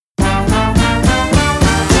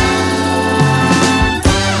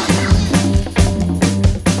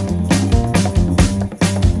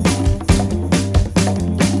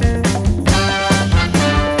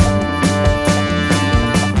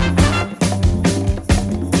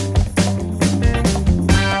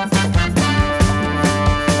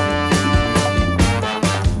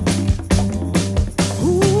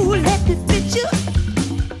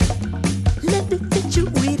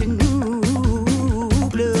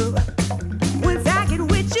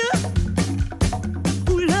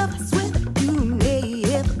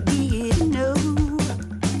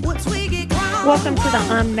Welcome to the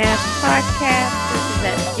Unmasked Podcast. This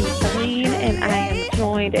is FC Celine, and I am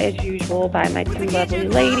joined, as usual, by my two lovely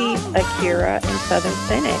ladies, Akira and Southern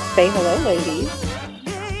Cynic. Say hello, ladies.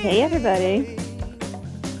 Hey, everybody.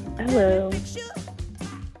 Hello.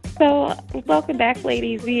 So, welcome back,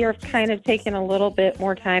 ladies. We are kind of taking a little bit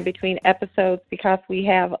more time between episodes because we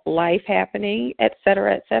have life happening, et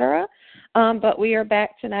cetera, et cetera. But we are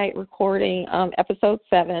back tonight recording episode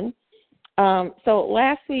 7. So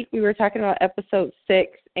last week we were talking about episode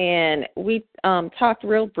 6, and we talked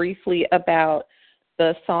real briefly about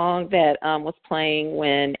the song that was playing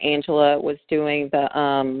when Angela was doing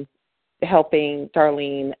the helping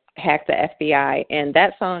Darlene hack the FBI, and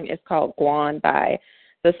that song is called Guan by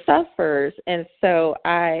the Suffers. And so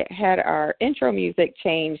I had our intro music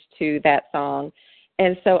changed to that song.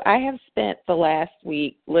 And so I have spent the last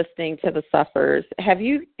week listening to the Suffers. Have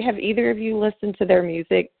either of you listened to their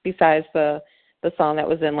music besides the song that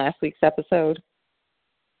was in last week's episode?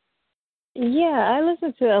 Yeah, I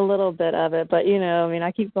listened to a little bit of it, but,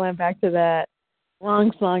 I keep going back to that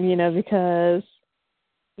long song, because,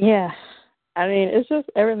 it's just,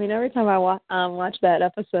 every time I watch that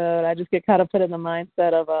episode, I just get kind of put in the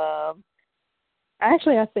mindset of, I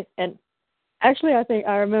think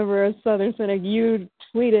I remember Southern Cynic, you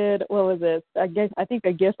tweeted, what was it? I think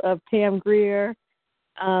a gif of Pam Grier.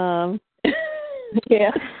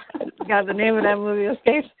 Yeah. God, the name of the movie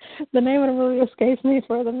escapes me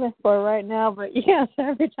for right now. But yes,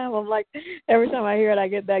 every time I hear it, I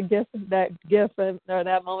get that gif or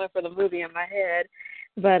that moment for the movie in my head.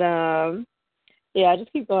 But I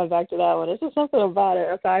just keep going back to that one. It's just something about it,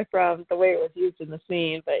 aside from the way it was used in the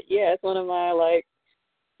scene. But yeah, it's one of my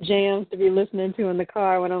jams to be listening to in the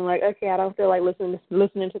car when I'm like, okay, I don't feel like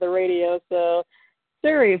listening to the radio, so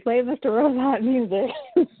Siri, play Mr. Robot music.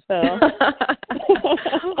 So.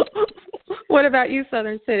 What about you,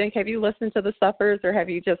 Southern Cynic? Have you listened to the Suffers, or have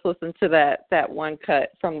you just listened to that one cut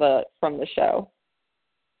from the show?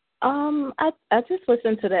 I just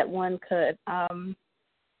listened to that one cut. I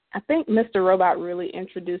think Mr. Robot really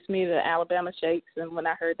introduced me to Alabama Shakes, and when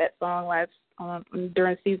I heard that song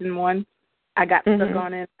during season 1, I got stuck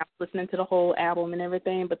on it. I was listening to the whole album and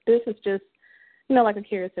everything, but this is just, like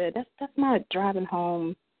Akira said, that's my driving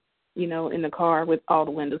home, in the car with all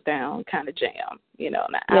the windows down kind of jam, and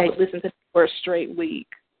I would listen to it for a straight week,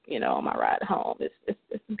 on my ride home. It's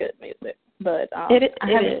good music, but it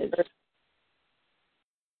is.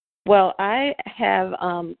 Well, I have,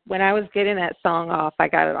 when I was getting that song off, I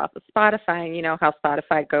got it off of Spotify, and you know how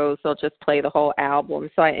Spotify goes, they'll just play the whole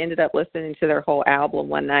album. So I ended up listening to their whole album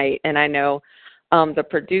one night, and I know the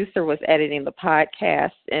producer was editing the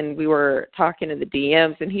podcast, and we were talking to the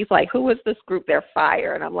DMs, and he's like, who is this group? They're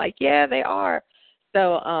fire. And I'm like, yeah, they are.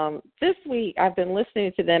 So this week I've been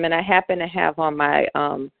listening to them, and I happen to have on my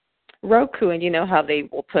Roku, and you know how they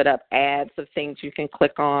will put up ads of things you can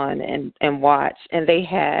click on and watch. And they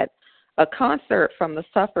had a concert from the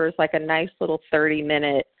Suffers, like a nice little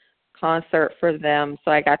 30-minute concert for them. So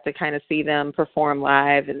I got to kind of see them perform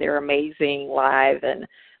live, and they're amazing live. And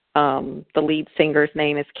the lead singer's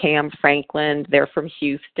name is Cam Franklin. They're from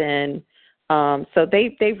Houston. So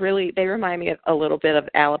they remind me of a little bit of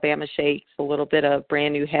Alabama Shakes, a little bit of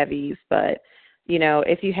Brand New Heavies. But,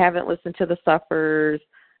 if you haven't listened to the Suffers,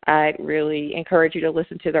 I'd really encourage you to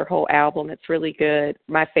listen to their whole album. It's really good.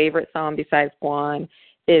 My favorite song besides Guan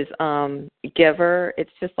is Giver. It's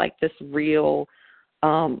just like this real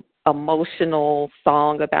emotional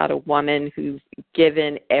song about a woman who's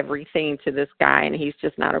given everything to this guy, and he's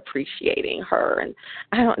just not appreciating her. And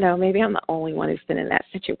I don't know, maybe I'm the only one who's been in that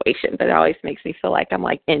situation, but it always makes me feel like I'm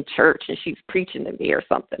like in church and she's preaching to me or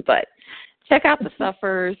something. But check out the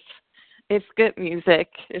Suffers. It's good music.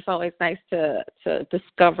 It's always nice to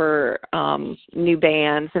discover new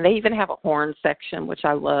bands. And they even have a horn section, which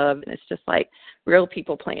I love. And it's just like real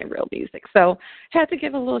people playing real music. So had to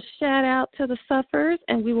give a little shout out to the Suffers,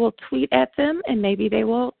 and we will tweet at them, and maybe they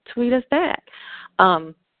will tweet us back.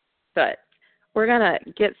 But we're going to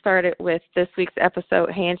get started with this week's episode,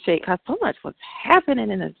 Handshake, because so much was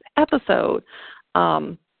happening in this episode.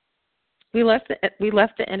 We left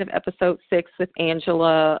the end of episode 6 with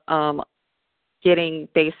Angela getting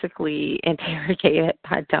basically interrogated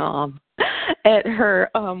by Dom at her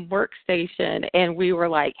workstation, and we were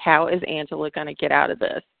like, how is Angela going to get out of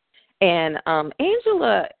this? And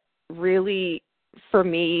Angela really, for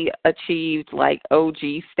me, achieved like OG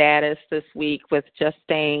status this week with just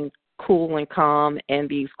staying cool and calm in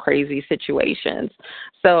these crazy situations.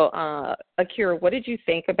 So, Akira, what did you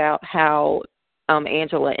think about how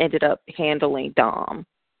Angela ended up handling Dom?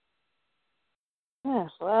 Yeah,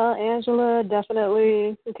 well, Angela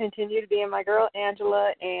definitely continued being my girl,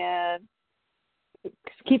 Angela, and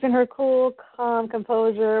keeping her cool, calm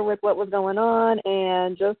composure with what was going on,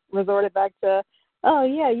 and just resorted back to, oh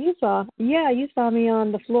yeah, you saw me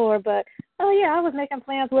on the floor, but oh yeah, I was making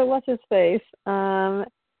plans with what's his face.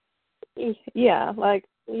 Yeah, like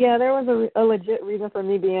there was a legit reason for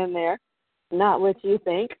me being there. Not what you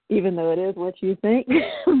think, even though it is what you think.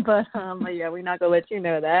 but yeah, we're not gonna let you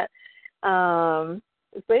know that. So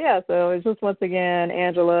it's just once again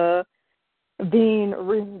Angela being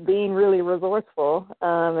really resourceful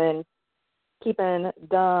and keeping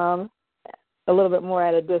Dom a little bit more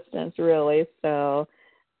at a distance, really. So,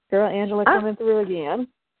 girl, Angela coming through again.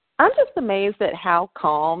 I'm just amazed at how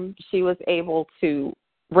calm she was able to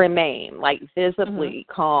remain, like visibly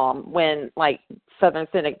calm when, like, Southern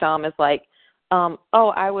Cynic Dom is like,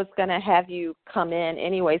 I was going to have you come in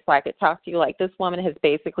anyway so I could talk to you. Like, this woman has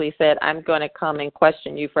basically said, I'm going to come and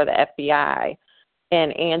question you for the FBI.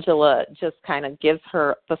 And Angela just kind of gives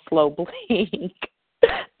her the slow blink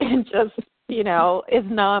and just, is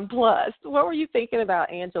nonplussed. What were you thinking about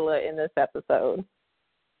Angela in this episode?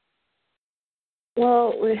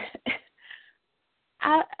 Well,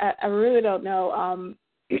 I really don't know.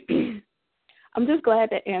 I'm just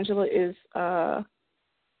glad that Angela is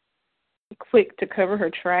quick to cover her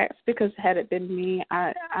tracks, because had it been me,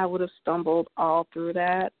 I would have stumbled all through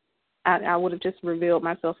that. I would have just revealed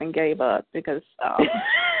myself and gave up, because I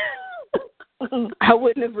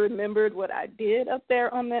wouldn't have remembered what I did up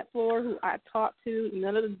there on that floor, who I talked to.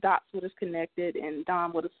 None of the dots would have connected, and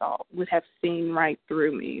Dom would have seen right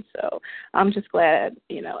through me. So I'm just glad,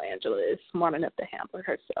 Angela is smart enough to handle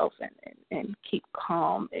herself and keep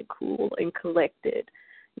calm and cool and collected.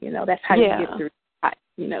 That's how you get through,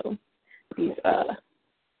 these.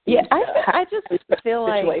 I just feel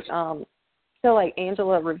like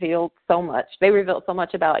Angela revealed so much. They revealed so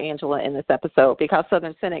much about Angela in this episode, because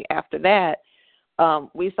Southern Cynic, after that,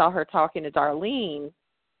 we saw her talking to Darlene,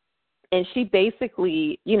 and she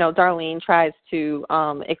basically, Darlene tries to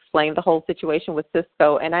explain the whole situation with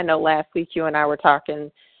Cisco. And I know last week you and I were talking,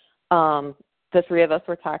 the three of us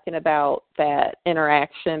were talking about that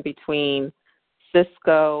interaction between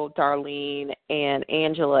Cisco, Darlene, and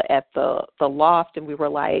Angela at the loft, and we were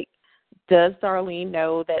like, does Darlene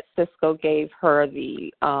know that Cisco gave her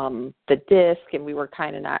the disc? And we were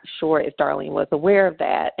kind of not sure if Darlene was aware of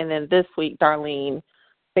that. And then this week, Darlene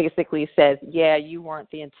basically says, yeah, you weren't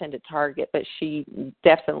the intended target, but she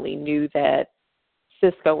definitely knew that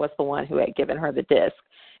Cisco was the one who had given her the disc.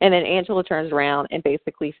 And then Angela turns around and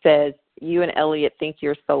basically says, you and Elliot think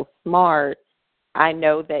you're so smart. I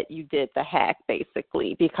know that you did the hack,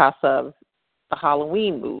 basically, because of the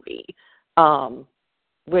Halloween movie,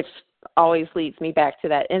 which always leads me back to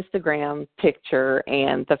that Instagram picture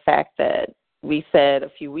and the fact that we said a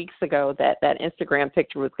few weeks ago that Instagram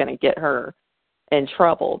picture was going to get her in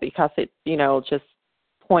trouble, because it, just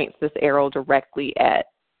points this arrow directly at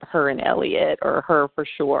her and Elliot, or her for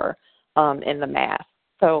sure, in the mask.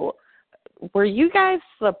 So were you guys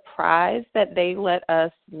surprised that they let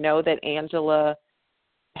us know that Angela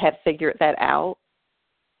had figured that out?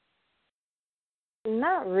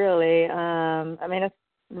 Not really. I mean, it's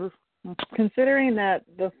considering that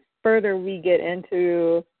the further we get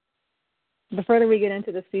into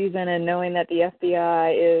the season, and knowing that the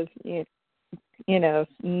FBI is,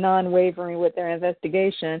 non-wavering with their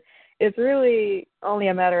investigation, it's really only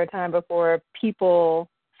a matter of time before people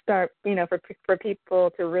start, for people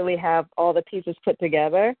to really have all the pieces put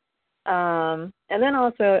together. And then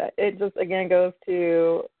also, it just, again, goes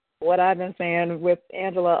to what I've been saying with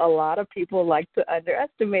Angela. A lot of people like to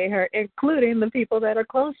underestimate her, including the people that are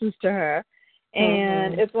closest to her.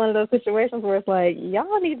 And it's one of those situations where it's like,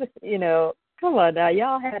 y'all need to, come on now,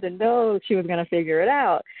 y'all had to know she was going to figure it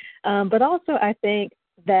out. But also, I think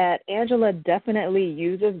that Angela definitely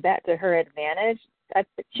uses that to her advantage.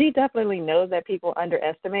 She definitely knows that people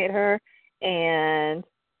underestimate her, and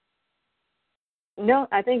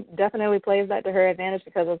I think definitely plays that to her advantage,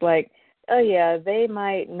 because it's like, oh yeah, they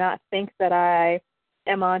might not think that I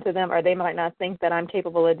am onto them, or they might not think that I'm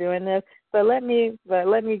capable of doing this, but let me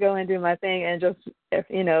go and do my thing and just,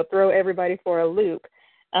 throw everybody for a loop.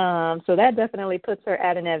 So that definitely puts her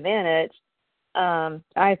at an advantage,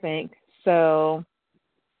 I think. So,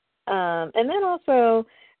 and then also,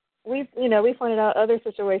 we pointed out other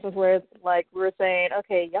situations where it's like we're saying,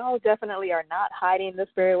 okay, y'all definitely are not hiding this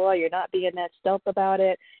very well. You're not being that stealth about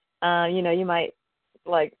it. You might,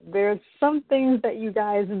 like, there's some things that you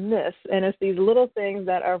guys miss, and it's these little things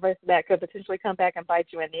that could potentially come back and bite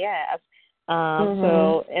you in the ass.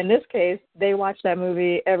 So in this case, they watched that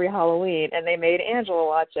movie every Halloween, and they made Angela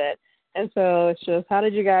watch it. And so it's just, how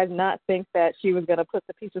did you guys not think that she was going to put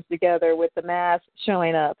the pieces together with the mask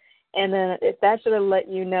showing up? And then if that should have let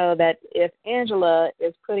you know that if Angela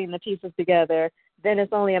is putting the pieces together, then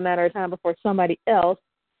it's only a matter of time before somebody else,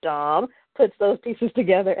 Dom, puts those pieces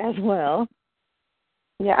together as well.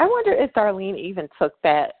 Yeah, I wonder if Darlene even took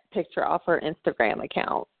that picture off her Instagram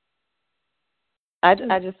account.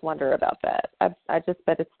 I just wonder about that. I just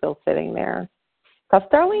bet it's still sitting there. Because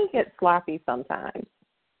Darlene gets sloppy sometimes.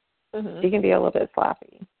 Mm-hmm. She can be a little bit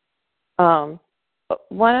sloppy. But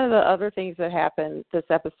one of the other things that happened this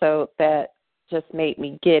episode that just made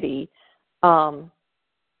me giddy,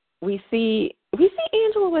 we see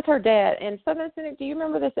Angela with her dad. And Southern Cynic, do you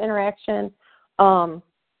remember this interaction?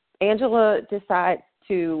 Angela decides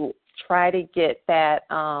to try to get that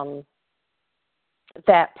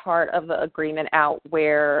that part of the agreement out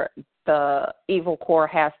where the evil core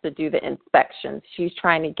has to do the inspections. She's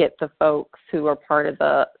trying to get the folks who are part of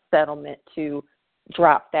the settlement to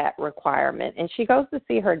drop that requirement. And she goes to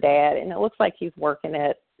see her dad, and it looks like he's working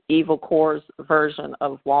at evil core's version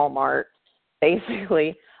of Walmart,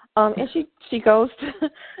 basically. And she goes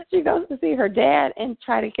to see her dad and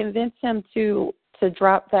try to convince him to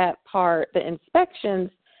drop that part, the inspections.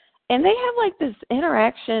 And they have like this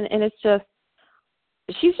interaction, and it's just,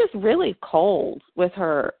 she's just really cold with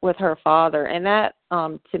her father. And that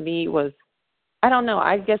to me was, I don't know,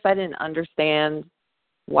 I guess I didn't understand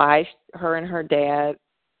why her and her dad,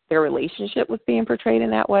 their relationship was being portrayed in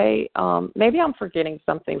that way. Maybe I'm forgetting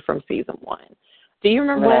something from season 1. Do you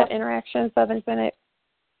remember that interaction, Southern Cynic?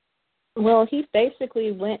 Well, he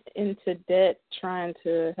basically went into debt trying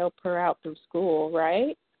to help her out through school,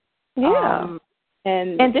 right? Yeah.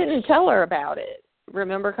 And didn't tell her about it.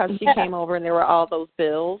 Remember, because she came over and there were all those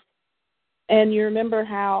bills. And you remember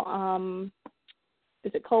how,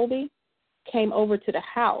 is it Colby, came over to the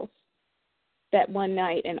house that one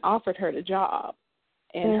night and offered her the job.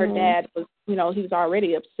 And her dad was, he was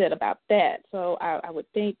already upset about that. So I would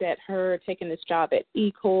think that her taking this job at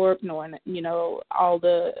E-Corp, knowing, all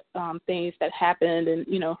the things that happened and,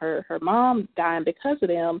 her mom dying because of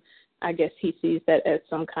them, I guess he sees that as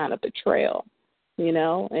some kind of betrayal,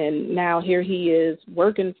 And now here he is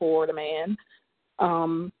working for the man,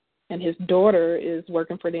 and his daughter is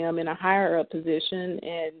working for them in a higher-up position,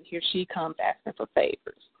 and here she comes asking for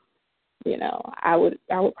favors. I would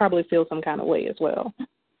probably feel some kind of way as well.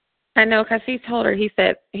 I know, because he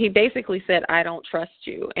basically said, I don't trust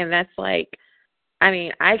you. And that's like, I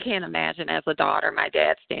mean, I can't imagine as a daughter my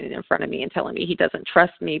dad standing in front of me and telling me he doesn't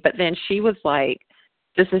trust me. But then she was like,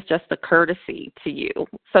 this is just a courtesy to you.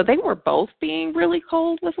 So they were both being really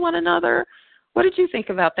cold with one another. What did you think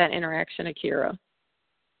about that interaction, Akira?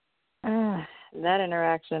 That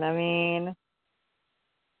interaction, I mean,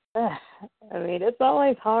 it's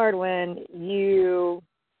always hard when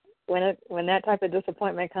that type of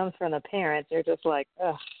disappointment comes from the parents. You're just like,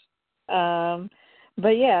 ugh.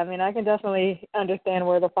 But yeah, I mean, I can definitely understand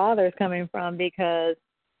where the father is coming from, because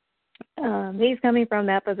he's coming from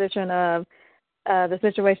that position of the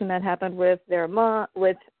situation that happened with their mom,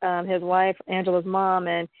 with his wife, Angela's mom,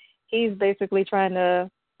 and he's basically trying to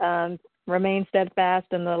remain steadfast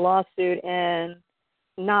in the lawsuit and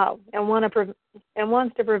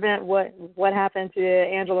wants to prevent what happened to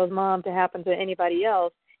Angela's mom to happen to anybody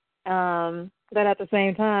else. But at the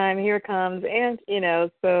same time, here comes, and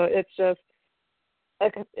so it's just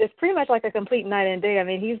it's pretty much like a complete night and day. I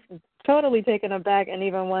mean, he's totally taken aback and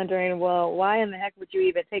even wondering, well, why in the heck would you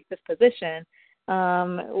even take this position?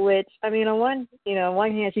 Which, I mean, on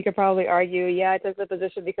one hand, she could probably argue, yeah, I took the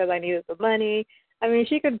position because I needed the money. I mean,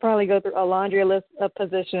 she could probably go through a laundry list of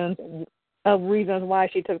positions, of reasons why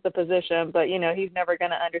she took the position, but, he's never going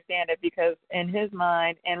to understand it, because in his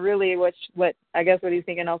mind, and really what I guess what he's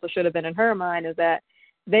thinking also should have been in her mind, is that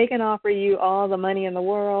they can offer you all the money in the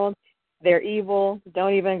world. They're evil.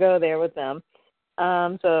 Don't even go there with them.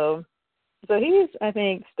 So he's, I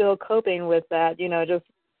think, still coping with that, just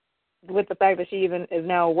with the fact that she even is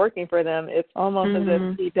now working for them. It's almost as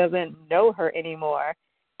if he doesn't know her anymore,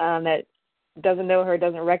 that doesn't know her,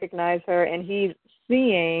 doesn't recognize her, and he's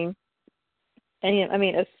seeing,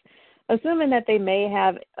 and assuming that they may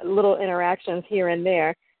have little interactions here and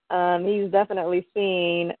there, he's definitely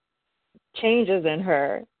seeing changes in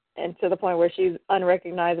her, and to the point where she's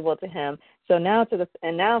unrecognizable to him. So now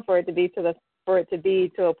for it to be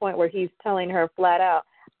to a point where he's telling her flat out,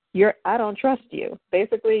 I don't trust you.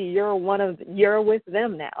 Basically, you're with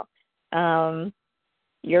them now.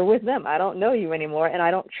 You're with them. I don't know you anymore, and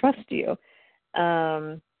I don't trust you.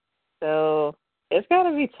 So it's got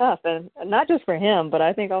to be tough, and not just for him, but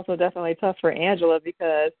I think also definitely tough for Angela,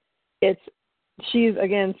 because she's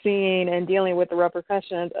again seeing and dealing with the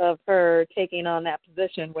repercussions of her taking on that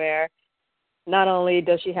position, where not only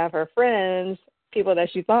does she have her friends people that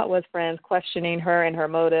she thought was friends questioning her and her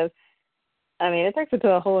motives. I mean, it takes it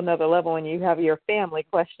to a whole nother level when you have your family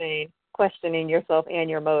questioning yourself and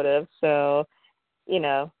your motives. So,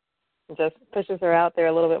 just pushes her out there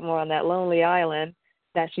a little bit more on that lonely island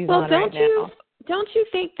that she's on right now. Don't you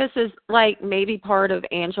think this is like maybe part of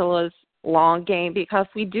Angela's long game, because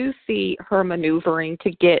we do see her maneuvering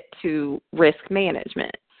to get to risk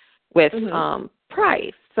management with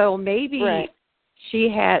Price. So maybe she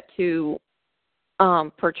had to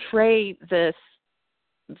portray this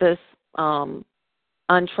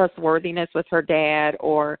untrustworthiness with her dad,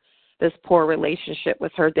 or this poor relationship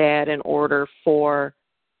with her dad, in order for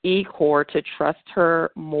E-Corps to trust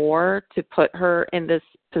her more, to put her in this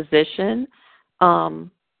position.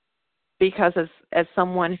 Because as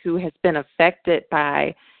someone who has been affected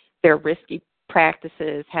by their risky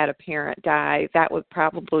practices, had a parent die, that would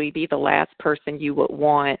probably be the last person you would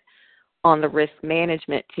want on the risk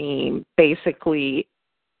management team, basically,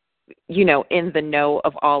 in the know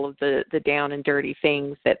of all of the down and dirty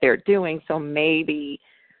things that they're doing. So maybe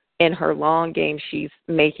in her long game, she's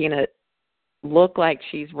making it look like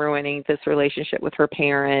she's ruining this relationship with her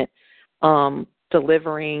parent,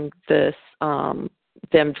 delivering this,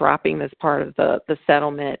 them dropping this part of the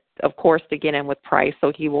settlement, of course, to get in with Price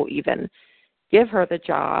so he will even give her the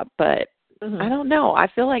job. But I don't know. I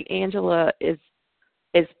feel like Angela is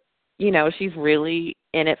she's really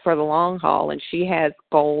in it for the long haul, and she has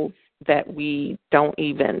goals that we don't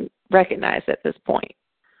even recognize at this point.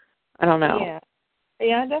 I don't know.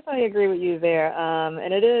 Yeah, I definitely agree with you there.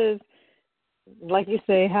 And it is, like you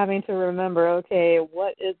say, having to remember, okay,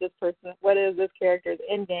 what is this character's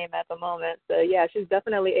end game at the moment? So, yeah, she's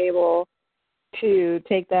definitely able to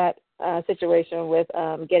take that situation with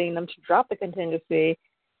getting them to drop the contingency,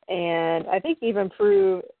 and I think even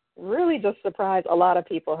really just surprise a lot of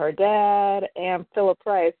people, her dad and Philip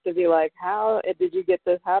Price, to be like, how did you get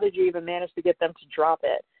this? How did you even manage to get them to drop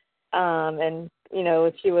it? And,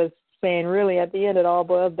 she was saying, really, at the end, it all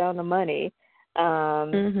boils down to money.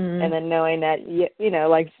 And then knowing that,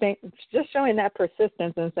 just showing that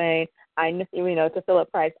persistence and saying, to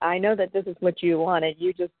Philip Price, I know that this is what you wanted.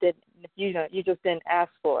 You just didn't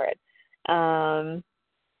ask for it, or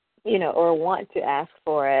want to ask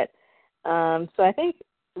for it. So I think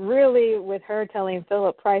really with her telling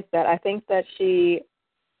Philip Price that, I think that she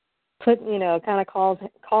kind of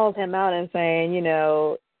calls him out and saying,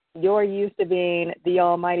 you're used to being the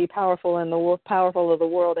almighty powerful of the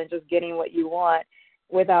world and just getting what you want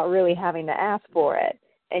without really having to ask for it.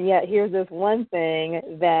 And yet here's this one thing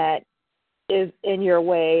that is in your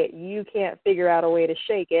way. You can't figure out a way to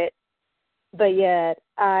shake it, but yet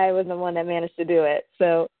I was the one that managed to do it.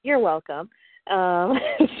 So you're welcome.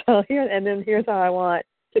 Here's how I want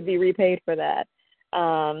to be repaid for that.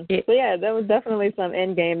 So yeah, there was definitely some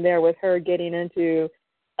end game there with her getting into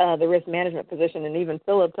the risk management position. And even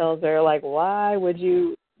Philip tells her, like, why would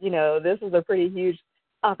you, this is a pretty huge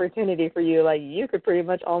opportunity for you. Like, you could pretty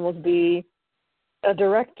much almost be a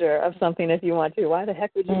director of something if you want to. Why the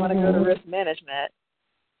heck would you want to go to risk management?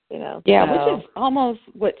 Yeah, which is almost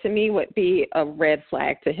what to me would be a red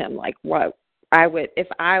flag to him. Like, what I would, if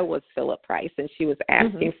I was Philip Price and she was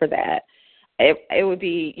asking for that, it would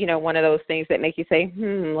be, one of those things that make you say,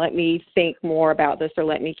 let me think more about this, or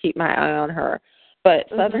let me keep my eye on her. But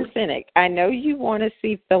Southern Cynic, I know you want to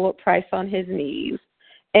see Philip Price on his knees,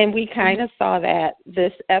 and we kind of saw that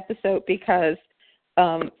this episode, because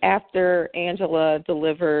after Angela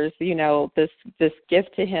delivers, this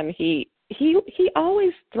gift to him, he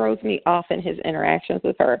always throws me off in his interactions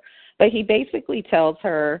with her. But he basically tells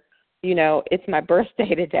her, it's my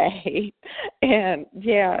birthday today. And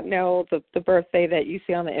the birthday that you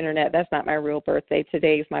see on the internet, that's not my real birthday.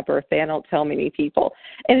 Today's my birthday. I don't tell many people.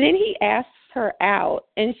 And then he asks her out,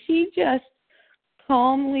 and she just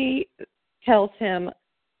calmly tells him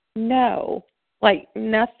no. Like,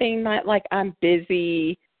 nothing, not like I'm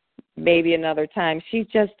busy, maybe another time. She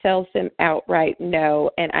just tells him outright no.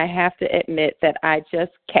 And I have to admit that I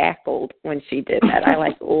just cackled when she did that. I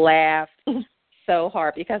laughed so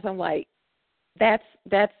hard, because I'm like, that's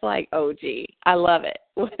like OG. I love it.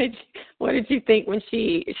 What did you think when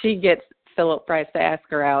she gets Philip Price to ask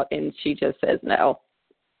her out and she just says no?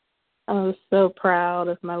 I was so proud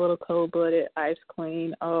of my little cold-blooded ice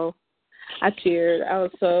queen. Oh, I cheered. I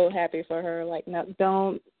was so happy for her. Like, no,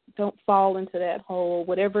 don't fall into that hole.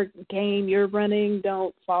 Whatever game you're running,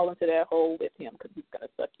 don't fall into that hole with him, because he's going to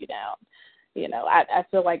suck you down. I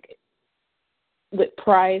feel like with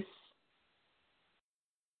Price,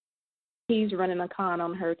 he's running a con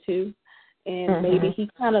on her too. and maybe he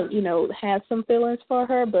kind of, has some feelings for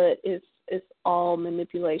her, but it's all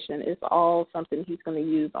manipulation. It's all something he's going to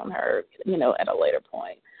use on her, at a later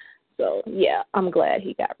point. So, yeah, I'm glad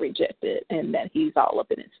he got rejected and that he's all up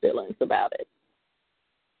in his feelings about it.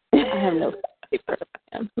 I have no sympathy for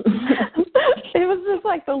him. It was just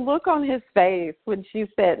like the look on his face when she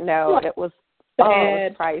said no. It was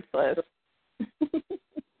priceless.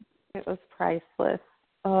 It was priceless.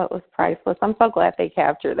 Oh, it was priceless. I'm so glad they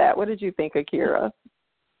captured that. What did you think, Akira?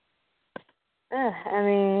 I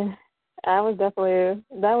mean, that was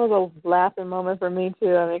a laughing moment for me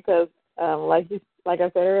too. I mean, because like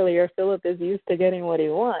I said earlier, Philip is used to getting what he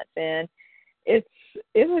wants, and it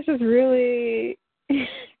was just really,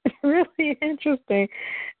 really interesting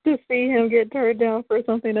to see him get turned down for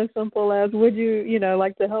something as simple as, would you,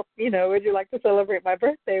 like to help, would you like to celebrate my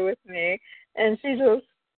birthday with me? And she just,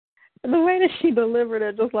 the way that she delivered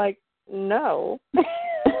it, just like, no.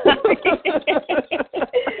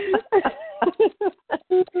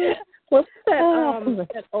 What's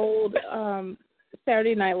that old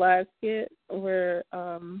Saturday Night Live skit where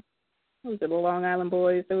what was it, the Long Island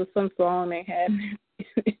Boys? There was some song they had.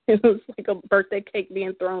 It was like a birthday cake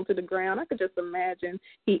being thrown to the ground. I could just imagine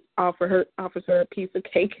he offers her a piece of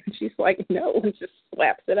cake, and she's like, no, and just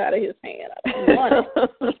slaps it out of his hand. I don't want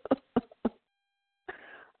it.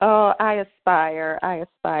 Oh, I aspire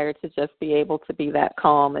to just be able to be that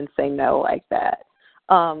calm and say no like that.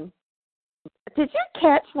 Did you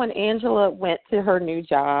catch when Angela went to her new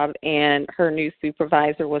job and her new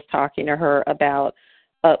supervisor was talking to her about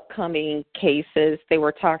upcoming cases? They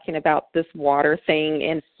were talking about this water thing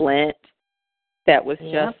in Flint that was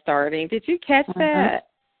just starting. Did you catch that?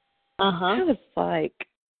 I was like,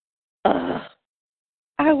 ugh.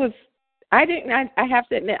 I have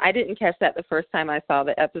to admit, I didn't catch that the first time I saw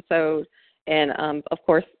the episode. And, of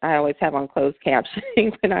course, I always have on closed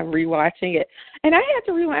captioning when I'm rewatching it. And I had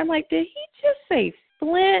to rewind. I'm like, did he just say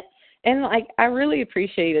Flint? And, I really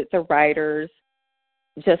appreciated the writers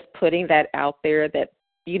just putting that out there that,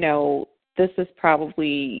 this is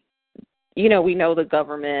probably, we know the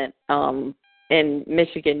government in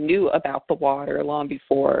Michigan knew about the water long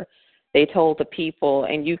before they told the people.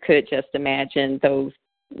 And you could just imagine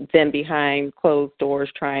them behind closed doors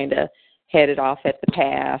trying to head it off at the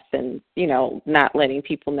pass and, not letting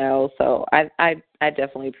people know. So I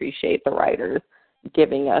definitely appreciate the writers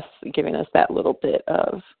giving us that little bit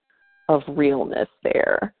of realness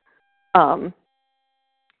there.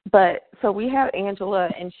 But so we have Angela,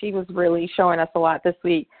 and she was really showing us a lot this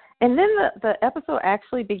week. And then the episode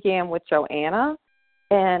actually began with Joanna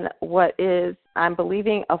and what is, I'm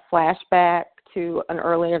believing, a flashback to an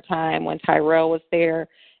earlier time when Tyrell was there,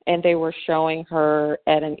 and they were showing her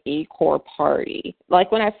at an E-Corps party.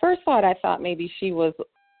 When I first saw it, I thought maybe she was,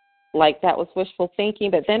 that was wishful thinking,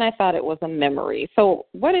 but then I thought it was a memory. So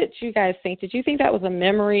what did you guys think? Did you think that was a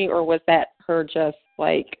memory, or was that her just,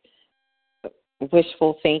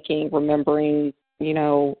 wishful thinking, remembering,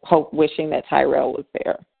 wishing that Tyrell was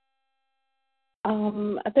there?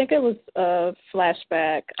 I think it was a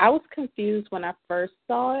flashback. I was confused when I first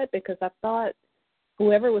saw it because I thought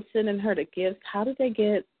whoever was sending her the gifts, how did they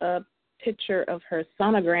get a picture of her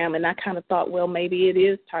sonogram? And I kind of thought, well, maybe it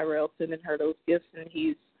is Tyrell sending her those gifts, and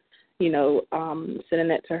he's, sending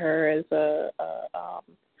it to her as to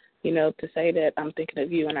say that I'm thinking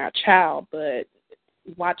of you and our child. But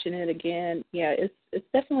watching it again, it's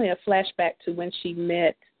definitely a flashback to when she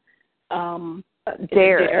met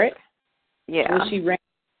Derek. Yeah, when she ran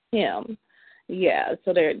him. Yeah,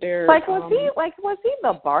 so they're was he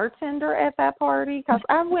the bartender at that party? Because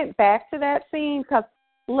I went back to that scene because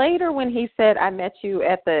later when he said I met you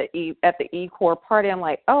at the E-Corps party, I'm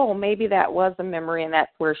like, oh, maybe that was a memory and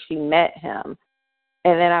that's where she met him.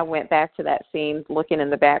 And then I went back to that scene looking in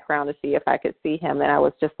the background to see if I could see him, and I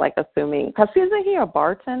was just assuming, because isn't he a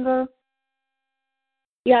bartender?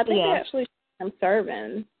 Yeah, I think actually I'm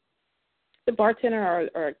serving. The bartender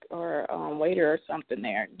or waiter or something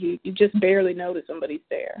there. You just barely notice somebody's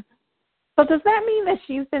there. So does that mean that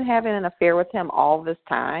she's been having an affair with him all this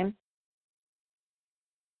time?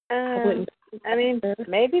 I mean,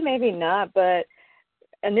 maybe not. But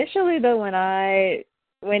initially, though,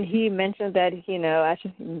 when he mentioned that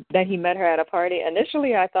that he met her at a party,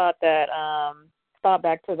 initially I thought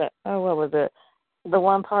back to what was it? The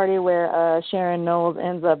one party where Sharon Knowles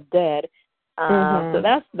ends up dead. So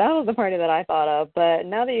that was the party that I thought of. But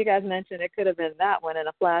now that you guys mentioned, it could have been that one in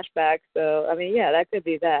a flashback. So I mean, that could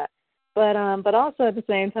be that. But also at the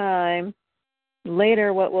same time,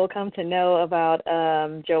 later what we'll come to know about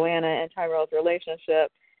Joanna and Tyrell's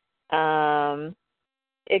relationship,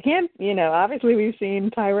 it can't, obviously we've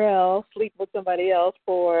seen Tyrell sleep with somebody else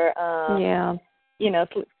for,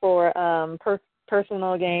 for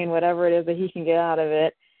personal gain, whatever it is that he can get out of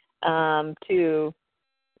it, to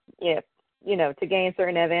gain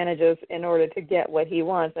certain advantages in order to get what he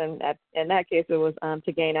wants. And in that case, it was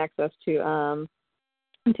to gain access to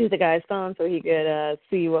the guy's phone so he could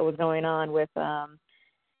see what was going on with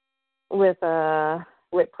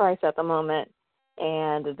Price at the moment,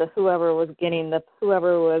 and whoever was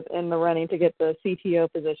in the running to get the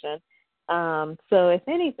CTO position. So if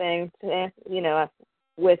anything,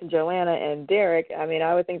 with Joanna and Derek, I mean,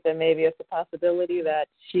 I would think that maybe it's a possibility that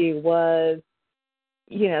she was,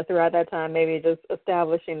 throughout that time, maybe just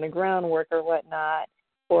establishing the groundwork or whatnot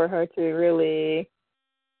for her to really,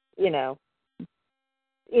 again,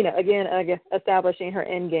 establishing her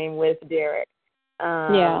end game with Derek.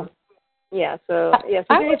 So if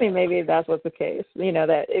anything, maybe that's what's the case.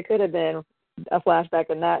 That it could have been a flashback,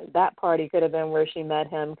 and that party could have been where she met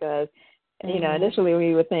him, because, initially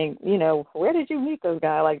we would think, where did you meet this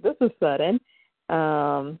guy? Like, this is sudden.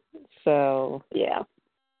 So, yeah.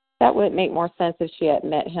 That would make more sense if she had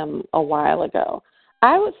met him a while ago.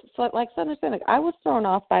 I was, like Southern Cynic, I was thrown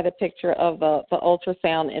off by the picture of the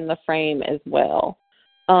ultrasound in the frame as well.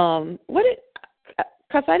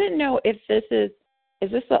 Because I didn't know if this is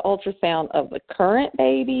this the ultrasound of the current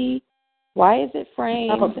baby? Why is it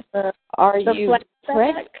framed? Are you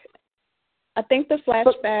correct? I think the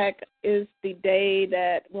flashback is the day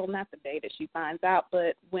that, well, not the day that she finds out,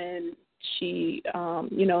 but when she,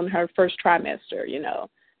 in her first trimester,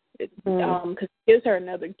 because it gives her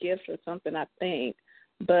another gift or something, I think.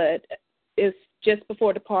 But it's just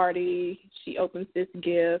before the party. She opens this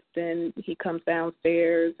gift, and he comes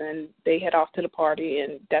downstairs, and they head off to the party,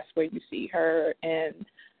 and that's where you see her and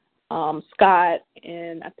Scott,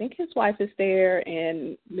 and I think his wife is there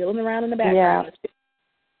and milling around in the background.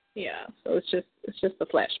 Yeah, so it's just a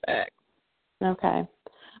flashback. Okay.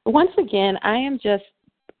 Once again, I am just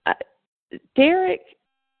Derek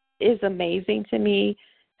is amazing to me,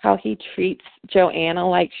 how he treats Joanna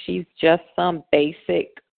like she's just some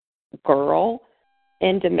basic girl,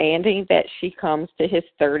 and demanding that she comes to his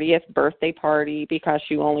 30th birthday party because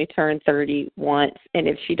she only turned 30 once, and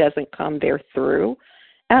if she doesn't come, they're through.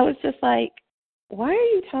 I was just like, why are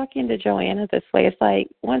you talking to Joanna this way? It's like,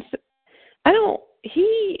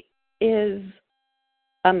 he is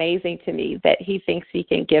amazing to me that he thinks he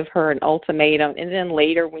can give her an ultimatum, and then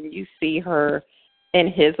later when you see her in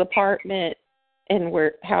his apartment and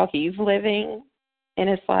how he's living, and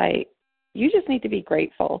it's like, you just need to be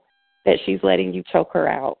grateful that she's letting you choke her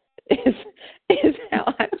out, is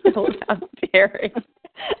how I feel about Derek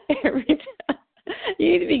every time.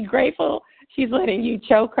 You need to be grateful she's letting you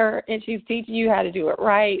choke her, and she's teaching you how to do it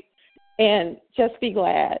right, and just be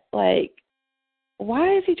glad. Like,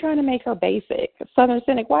 why is he trying to make her basic? Southern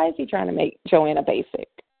Cynic, why is he trying to make Joanna basic?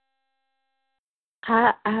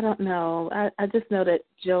 I don't know. I just know that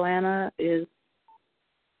Joanna she's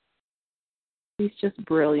just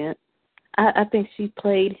brilliant. I think she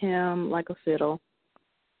played him like a fiddle,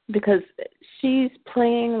 because she's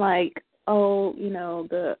playing like,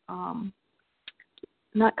 the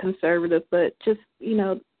not conservative, but just,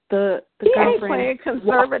 the he girlfriend. Ain't playing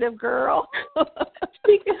conservative girl.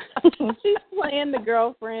 She's playing the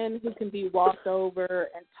girlfriend who can be walked over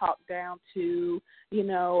and talked down to,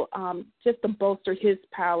 just to bolster his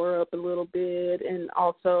power up a little bit, and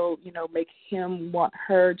also, make him want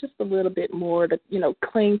her just a little bit more, to,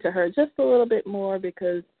 cling to her just a little bit more,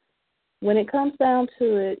 because when it comes down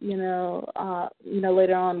to it,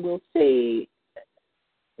 later on we'll see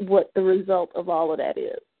what the result of all of that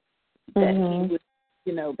is, that he would,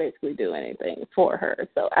 basically do anything for her.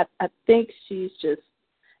 So I think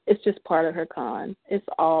it's just part of her con. It's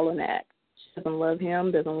all an act. She doesn't love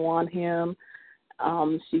him, doesn't want him.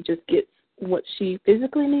 She just gets what she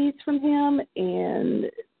physically needs from him, and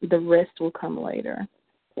the rest will come later.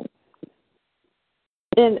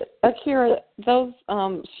 And Akira,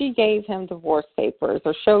 she gave him divorce papers,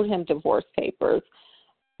 or showed him divorce papers.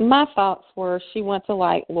 My thoughts were she went to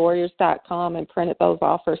like lawyers.com and printed those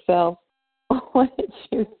off herself. What did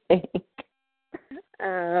you think?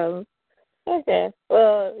 Okay.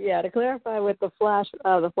 Well, yeah, to clarify with the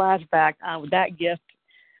flashback, that gift,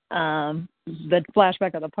 the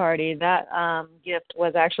flashback of the party, that gift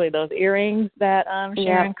was actually those earrings that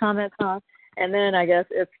Sharon comments on. And then I guess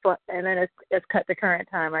it's cut to current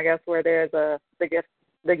time, I guess, where there's the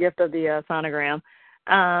gift of the sonogram.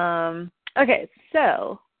 Okay,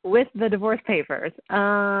 so with the divorce papers,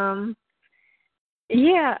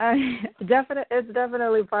 it's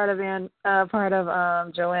definitely part of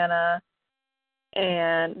Joanna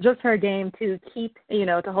and just her game to keep,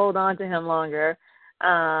 to hold on to him longer,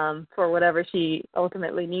 for whatever she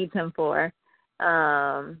ultimately needs him for.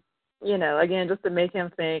 Again, just to make him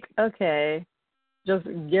think, okay, just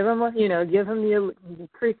give him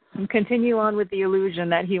continue on with the illusion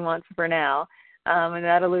that he wants for now. And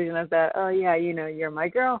that illusion is that, oh yeah, you're my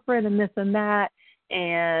girlfriend and this and that.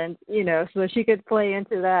 And, so she could play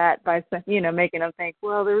into that by, making him think,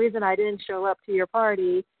 well, the reason I didn't show up to your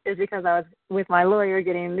party is because I was with my lawyer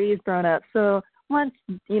getting these thrown up. So once,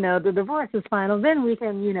 the divorce is final, then we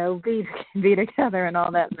can, be together and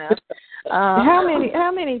all that mess.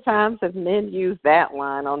 How many times have men used that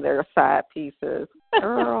line on their side pieces?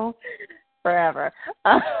 Girl, forever.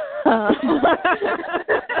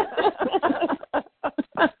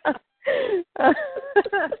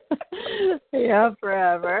 Yeah,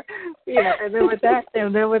 forever. Yeah, and then with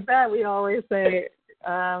that, we always say,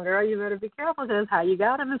 girl, you better be careful because how you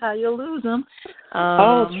got him is how you'll lose him.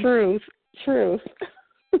 Truth.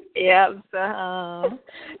 Yeah, but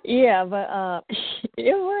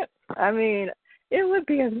it would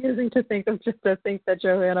be amusing to think that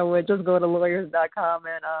Joanna would just go to lawyers.com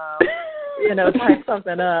and type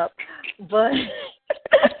something up, but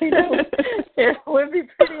it would be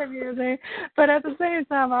pretty amusing. But at the same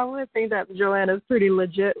time, I would think that Joanna's pretty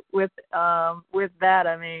legit with that.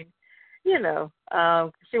 I mean,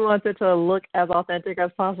 she wants it to look as authentic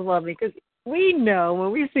as possible because we know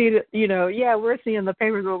when we see it, we're seeing the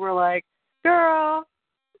papers where we're like, girl,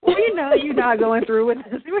 we know you're not going through with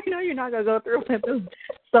this. We know you're not going to go through with this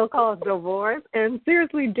so-called divorce. And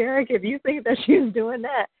seriously, Derek, if you think that she's doing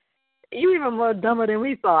that, you're even more dumber than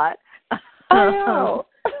we thought. I know.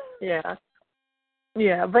 Yeah,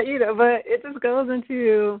 but but it just goes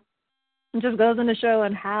into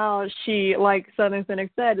showing how she, like Southern Cynic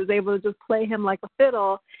said, is able to just play him like a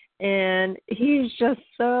fiddle, and he just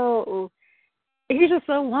so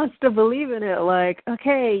wants to believe in it. Like,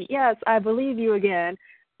 okay, yes, I believe you again.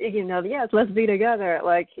 Yes, let's be together.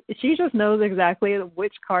 Like, she just knows exactly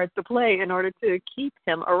which cards to play in order to keep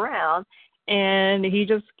him around, and he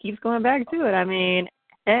just keeps going back to it. I mean,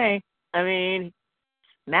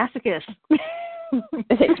 masochist.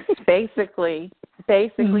 Basically,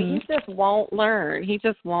 mm-hmm. He just won't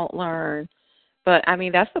learn. But I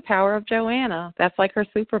mean, that's the power of Joanna. That's like her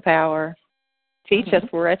superpower. Teach us,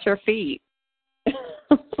 we're at your feet.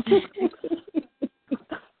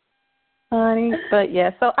 Honey. But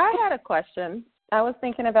yeah, so I had a question. I was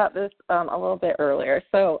thinking about this a little bit earlier.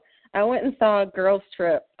 So I went and saw a girls'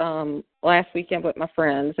 trip last weekend with my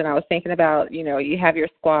friends, and I was thinking about, you have your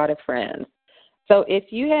squad of friends. So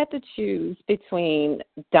if you had to choose between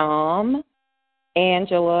Dom,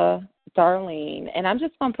 Angela, Darlene, and I'm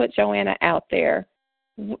just going to put Joanna out there,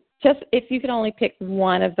 just if you could only pick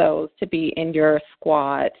one of those to be in your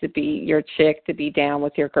squad, to be your chick, to be down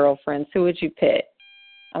with your girlfriends, who would you pick?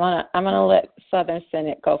 I'm gonna let Southern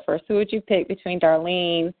Cynic go first. Who would you pick between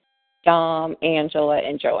Darlene, Dom, Angela,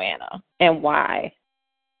 and Joanna, and why?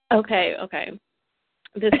 Okay.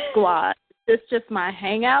 This squad. Is this just my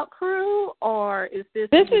hangout crew, or is this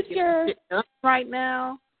is your right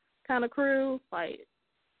now kind of crew? Like,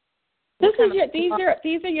 these are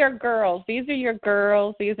your girls. These are your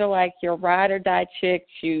girls. These are like your ride or die chicks.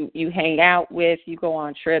 You hang out with. You go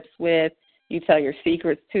on trips with. You tell your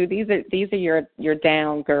secrets to. These are your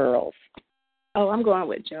down girls. Oh, I'm going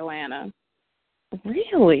with Joanna.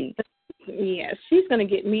 Really? Yeah, she's going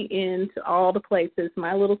to get me into all the places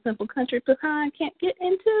my little simple country behind can't get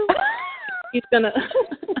into. she's going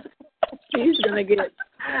to get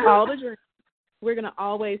all the drinks. We're going to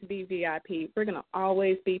always be VIP. We're going to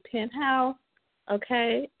always be penthouse,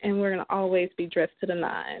 okay? And we're going to always be dressed to the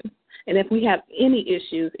nines. And if we have any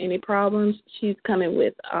issues, any problems, she's coming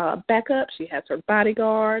with backup. She has her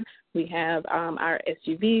bodyguard. We have our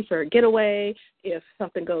SUV for a getaway. If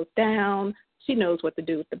something goes down, she knows what to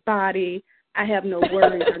do with the body. I have no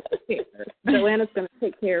worries or no cares. Joanna's going to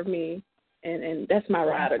take care of me, and that's my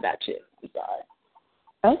ride or die chick. I'm sorry.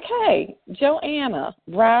 Okay. Joanna,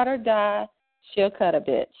 ride or die, she'll cut a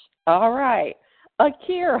bitch. All right.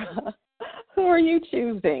 Akira, who are you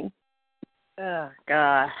choosing? Oh,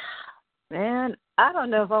 God. Man, I don't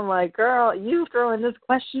know if I'm like, girl, you throwing this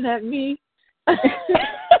question at me? I'm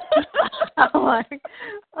like,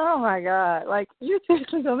 oh my God, like, you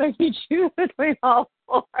seriously gonna make me choose between all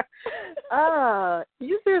four?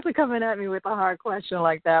 You seriously coming at me with a hard question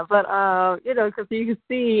like that? But because you can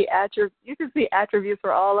see attributes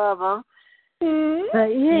for all of them.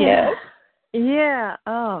 Mm-hmm. Yeah.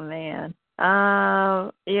 Oh man. I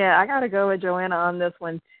gotta go with Joanna on this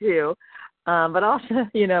one too. But also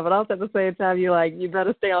at the same time, you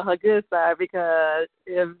better stay on her good side, because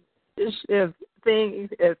if things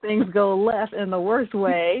go left in the worst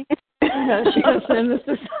way, she's gonna send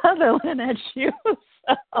Mr. Sutherland at you.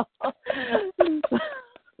 So.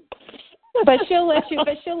 But she'll let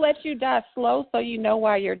you die slow, so you know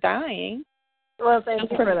why you're dying. Well, thank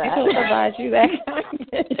you for that. She'll provide you that.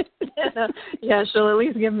 Yeah, she'll at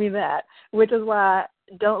least give me that, which is why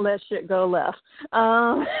don't let shit go left.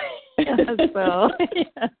 So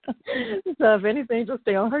if anything, just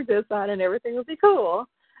stay on her good side, and everything will be cool.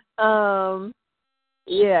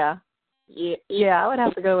 Yeah, I would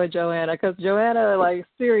have to go with Joanna, because Joanna, like,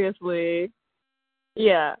 seriously,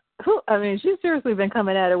 yeah. I mean, she's seriously been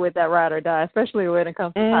coming at it with that ride or die, especially when it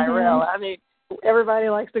comes to Tyrell. I mean, everybody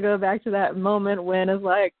likes to go back to that moment when it's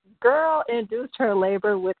like, girl induced her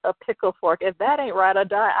labor with a pickle fork. If that ain't ride or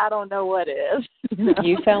die, I don't know what is.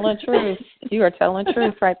 You telling truth. You are telling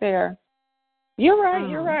truth right there. You're right.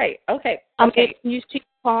 You're right. Okay. I mean, she's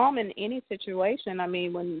calm in any situation. I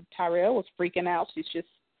mean, when Tyrell was freaking out, she's just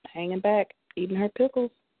hanging back, eating her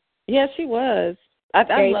pickles. Yeah, she was. I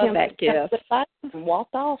love that gift. And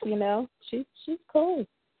walked off, you know. She's cool.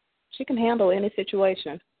 She can handle any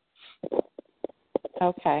situation.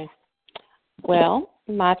 Okay. Well,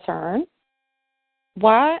 my turn.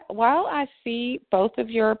 While I see both of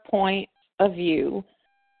your points of view,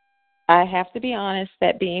 I have to be honest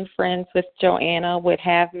that being friends with Joanna would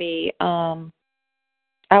have me,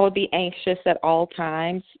 I would be anxious at all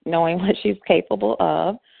times knowing what she's capable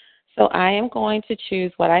of. So I am going to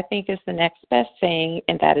choose what I think is the next best thing,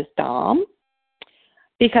 and that is Dom,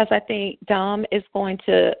 because I think Dom is going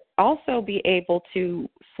to also be able to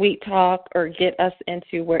sweet talk or get us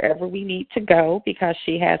into wherever we need to go, because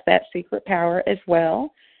she has that secret power as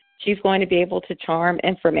well. She's going to be able to charm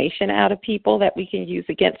information out of people that we can use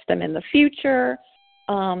against them in the future.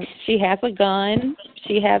 She has a gun.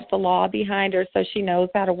 She has the law behind her, so she knows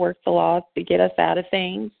how to work the laws to get us out of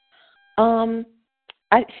things.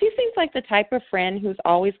 She seems like the type of friend who's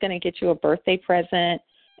always going to get you a birthday present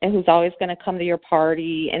and who's always going to come to your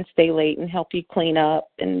party and stay late and help you clean up,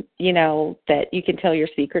 and, you know, that you can tell your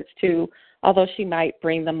secrets to, although she might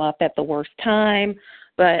bring them up at the worst time.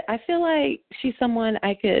 But I feel like she's someone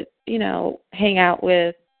I could, you know, hang out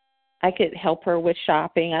with. I could help her with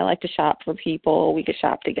shopping. I like to shop for people. We could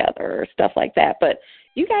shop together or stuff like that. But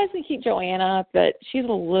you guys can keep Joanna, but she's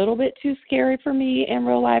a little bit too scary for me in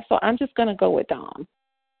real life, so I'm just going to go with Dom.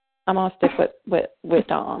 I'm going to stick with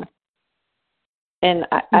Dom. And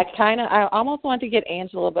I almost want to get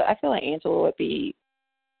Angela, but I feel like Angela would be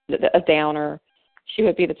a downer. She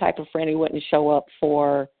would be the type of friend who wouldn't show up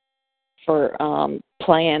for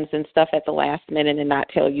plans and stuff at the last minute and not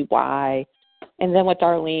tell you why. And then with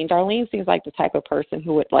Darlene seems like the type of person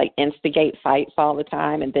who would, like, instigate fights all the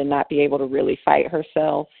time and then not be able to really fight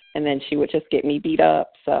herself, and then she would just get me beat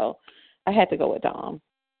up. So I had to go with Dom.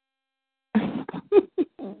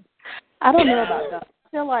 I don't know about that. I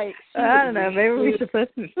feel like I don't know. Maybe we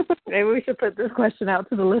should put this question out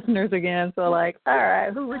to the listeners again. So, like, all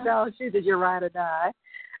right, who would y'all choose as your ride or die?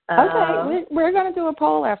 Okay, we're going to do a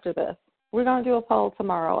poll after this. We're going to do a poll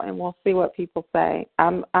tomorrow, and we'll see what people say.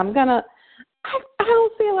 I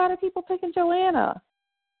don't see a lot of people picking Joanna.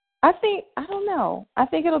 I don't know. I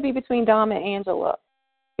think it'll be between Dom and Angela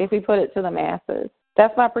if we put it to the masses.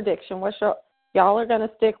 That's my prediction. Y'all are going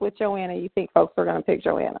to stick with Joanna. You think folks are going to pick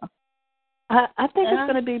Joanna? I think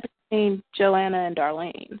it's going to be between Joanna and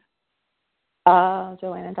Darlene.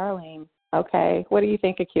 Joanna and Darlene. Okay. What do you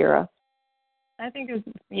think, Akira? I think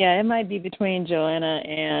it might be between Joanna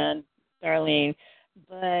and Darlene,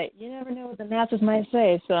 but you never know what the masses might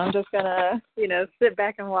say. So I'm just gonna, sit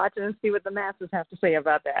back and watch and see what the masses have to say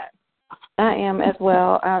about that. I am as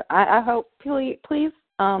well. I hope please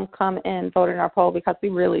come and vote in our poll, because we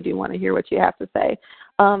really do want to hear what you have to say.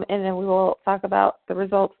 And then we will talk about the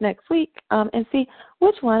results next week and see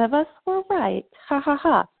which one of us were right. Ha ha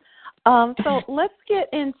ha. So let's get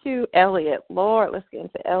into Elliot. Lord, let's get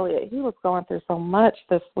into Elliot. He was going through so much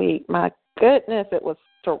this week. My goodness, it was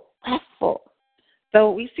stressful.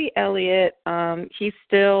 So we see Elliot. He's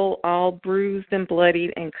still all bruised and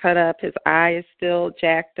bloodied and cut up. His eye is still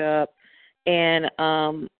jacked up. And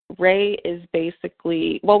Ray is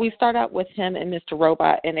basically, we start out with him and Mr.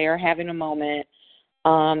 Robot, and they are having a moment.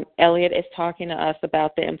 Elliot is talking to us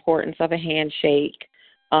about the importance of a handshake.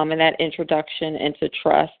 And that introduction into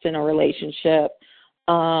trust in a relationship.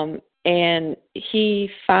 And he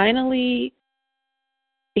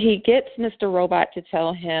gets Mr. Robot to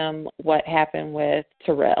tell him what happened with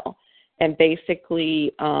Terrell, and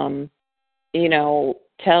basically,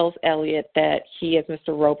 tells Elliot that he, as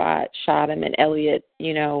Mr. Robot, shot him, and Elliot,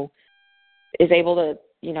 is able to,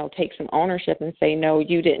 take some ownership and say, no,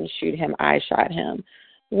 you didn't shoot him, I shot him.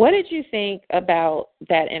 What did you think about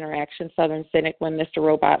that interaction, Southern Cynic, when Mr.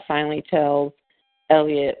 Robot finally tells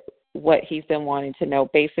Elliot what he's been wanting to know,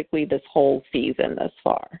 basically this whole season thus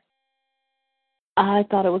far? I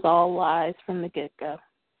thought it was all lies from the get-go.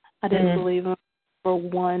 I didn't believe him for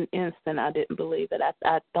one instant. I didn't believe it.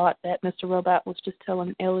 I thought that Mr. Robot was just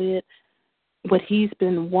telling Elliot what he's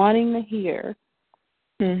been wanting to hear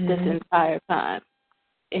this entire time.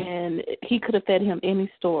 And he could have fed him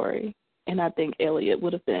any story, and I think Elliot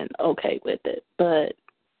would have been okay with it. But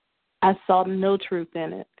I saw no truth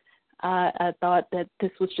in it. I thought that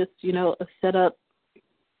this was just, a setup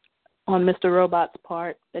on Mr. Robot's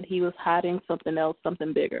part, that he was hiding something else,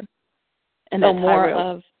 something bigger. And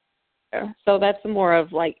so that's more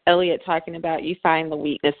of like Elliot talking about you find the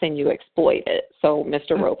weakness and you exploit it. So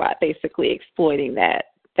Mr. Robot basically exploiting that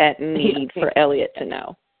need for Elliot to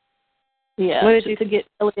know. Yeah, to get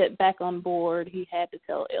Elliot back on board, he had to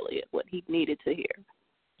tell Elliot what he needed to hear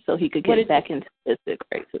so he could get back into his good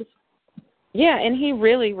graces. Yeah, and he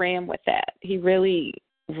really ran with that. He really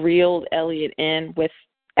reeled Elliot in with,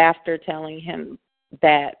 after telling him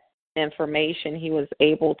that information, he was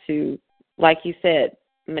able to, like you said,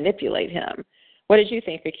 manipulate him. What did you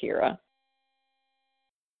think, Akira?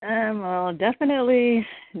 Well, definitely,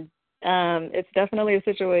 it's definitely a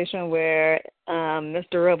situation where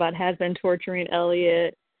Mr. Robot has been torturing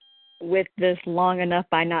Elliot with this long enough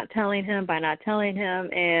by not telling him,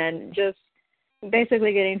 and just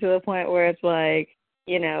basically getting to the point where it's like,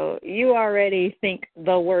 you already think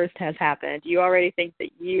the worst has happened. You already think that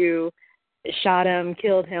you shot him,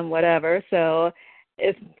 killed him, whatever. So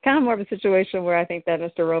it's kind of more of a situation where I think that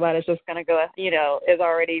Mr. Robot is just going to go, is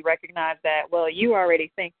already recognized that, well, you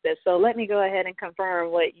already think this, so let me go ahead and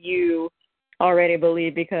confirm what you already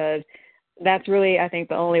believe, because that's really, I think,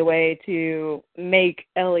 the only way to make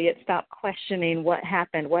Elliot stop questioning what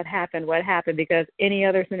happened, because any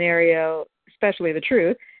other scenario, especially the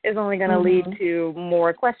truth, is only going to lead to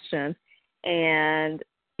more questions. And,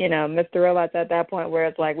 Mr. Robot's at that point where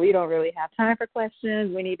it's like, we don't really have time for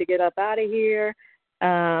questions. We need to get up out of here,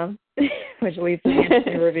 which leads to the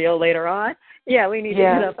interesting reveal later on. Yeah, we need to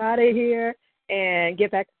get up out of here and get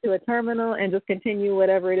back to a terminal and just continue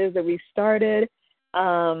whatever it is that we started.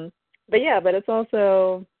 But it's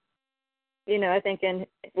also, I think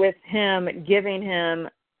with him giving him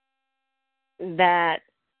that,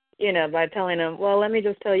 by telling him, well, let me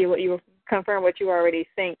just tell you confirm what you already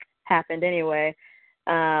think happened anyway,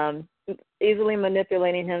 easily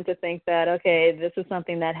manipulating him to think that, okay, this is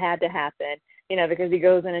something that had to happen, because he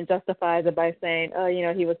goes in and justifies it by saying, oh,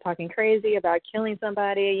 he was talking crazy about killing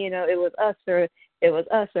somebody, it was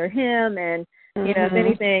us or him. And, if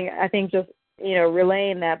anything, I think just,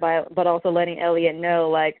 relaying that but also letting Elliot know,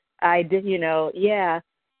 like, I did,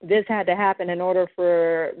 this had to happen in order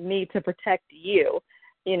for me to protect you,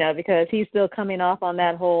 because he's still coming off on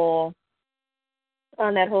that whole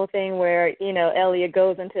thing where, Elliot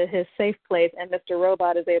goes into his safe place and Mr.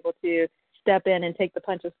 Robot is able to step in and take the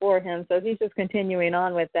punches for him. So he's just continuing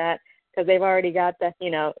on with that because they've already got that,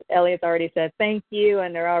 Elliot's already said thank you,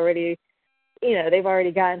 and they're already, they've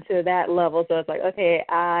already gotten to that level. So it's like, okay,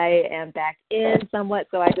 I am back in somewhat,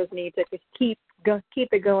 so I just need to keep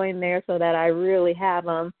it going there so that I really have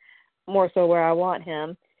him more so where I want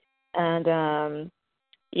him. And,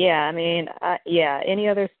 any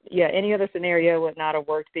other scenario would not have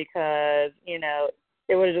worked because,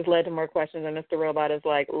 it would have just led to more questions. And Mr. Robot is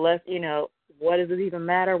like, what does it even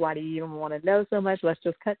matter? Why do you even want to know so much? Let's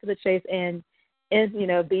just cut to the chase and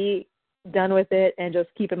be done with it and just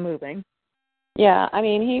keep it moving. Yeah, I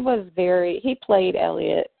mean, he played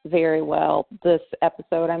Elliot very well this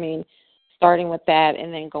episode. I mean, starting with that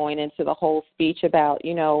and then going into the whole speech about,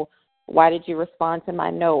 why did you respond to my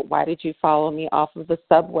note? Why did you follow me off of the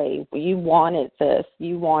subway? You wanted this.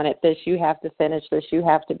 You have to finish this. You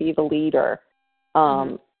have to be the leader.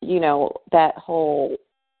 That whole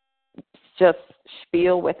just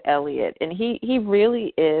spiel with Elliot. And he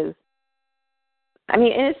really is. I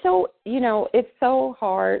mean, and it's so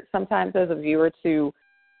hard sometimes as a viewer to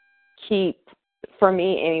keep, for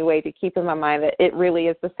me anyway, to keep in my mind that it really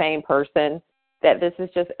is the same person, that this is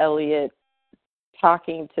just Elliot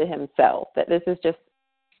talking to himself, that this is just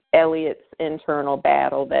Elliot's internal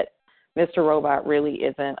battle, that Mr. Robot really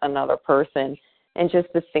isn't another person. And just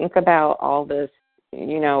to think about all this,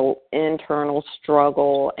 internal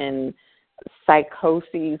struggle and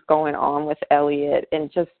psychoses going on with Elliot, and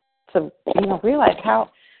just to, realize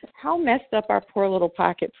how messed up our poor little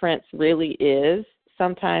pocket prince really is,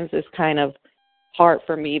 sometimes is kind of hard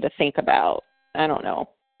for me to think about. I don't know.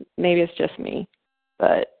 Maybe it's just me,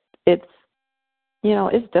 but it's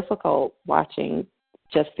difficult watching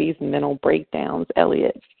just these mental breakdowns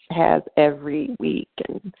Elliot has every week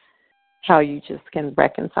and how you just can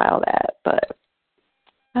reconcile that. But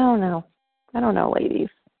I don't know. Ladies.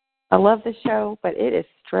 I love the show, but it is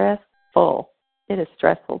stressful. It is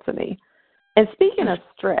stressful to me. And speaking of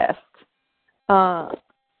stress,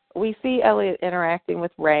 we see Elliot interacting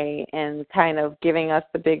with Ray and kind of giving us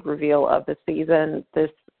the big reveal of the season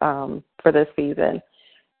for this season.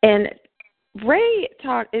 And Ray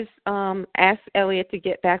asked Elliot to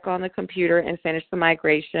get back on the computer and finish the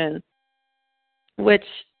migration, which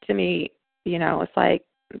to me, it's like,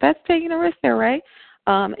 that's taking a risk there, Ray.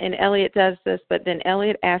 And Elliot does this, but then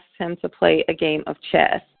Elliot asks him to play a game of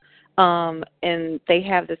chess. And they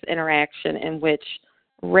have this interaction in which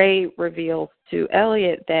Ray reveals to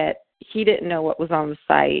Elliot that he didn't know what was on the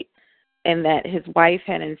site and that his wife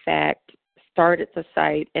had, in fact, started the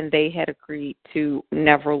site and they had agreed to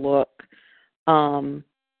never look. And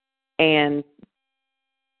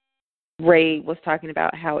Ray was talking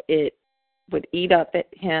about how it would eat up at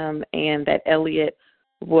him and that Elliot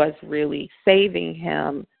was really saving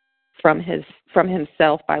him from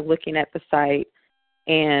himself by looking at the site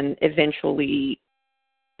and eventually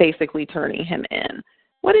basically turning him in.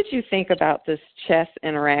 What did you think about this chess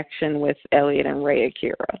interaction with Elliot and Ray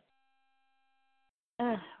Akira?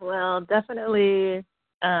 Well, definitely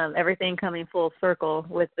everything coming full circle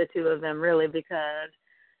with the two of them, really, because,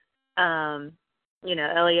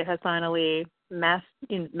 Elliot has finally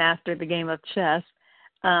mastered the game of chess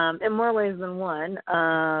in more ways than one.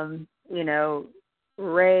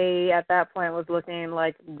 Ray at that point was looking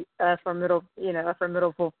like a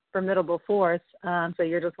formidable force. So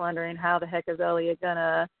you're just wondering how the heck is Elliot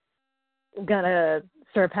gonna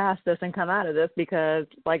surpass this and come out of this, because,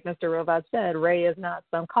 like Mr. Robot said, Ray is not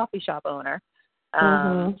some coffee shop owner.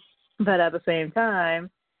 But at the same time,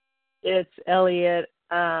 it's Elliot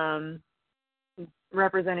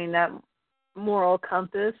representing that moral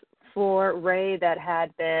compass for Ray that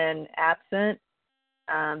had been absent,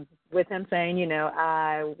 with him saying,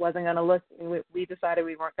 I wasn't going to look. We decided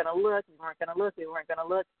we weren't going to look.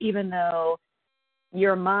 Even though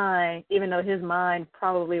his mind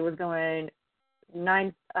probably was going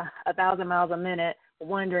 1,000 miles a minute,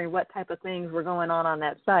 wondering what type of things were going on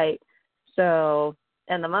that site. So,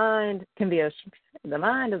 and the mind is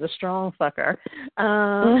a strong fucker.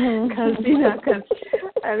 Because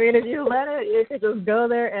if you let it could just go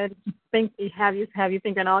there and have you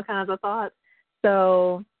thinking all kinds of thoughts.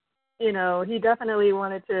 So, he definitely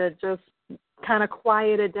wanted to just kind of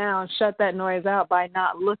quiet it down, shut that noise out by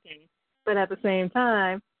not looking. But at the same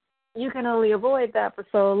time, you can only avoid that for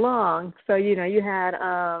so long. So, you had,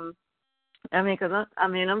 because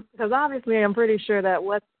obviously I'm pretty sure that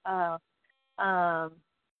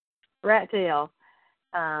Rat Tail,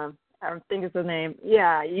 I think it's his name.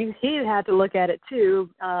 Yeah, he had to look at it too.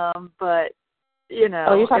 But Oh,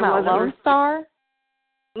 you're talking about Lone Star?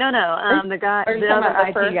 No, the guy, the other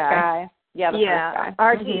IT guy. Yeah, first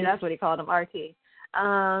guy. RT, that's what he called him, RT.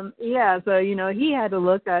 So, he had to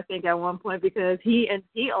look, I think, at one point, because he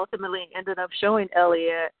ultimately ended up showing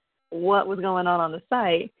Elliot what was going on the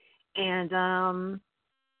site. And,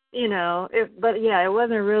 it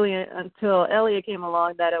wasn't really until Elliot came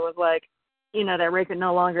along that it was like, that Ray could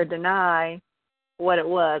no longer deny what it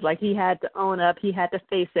was. Like, he had to own up, he had to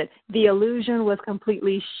face it. The illusion was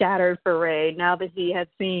completely shattered for Ray now that he had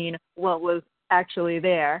seen what was actually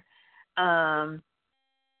there.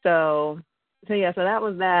 So that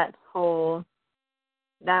was that whole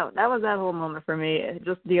moment for me.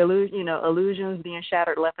 Just the illusions being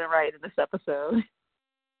shattered left and right in this episode.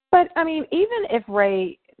 But even if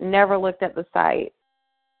Ray never looked at the site,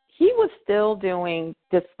 he was still doing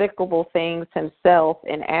despicable things himself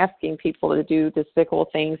and asking people to do despicable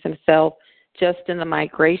things himself, just in the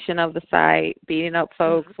migration of the site, beating up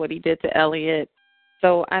folks, what he did to Elliot.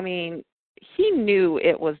 So, he knew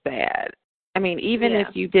it was bad. Even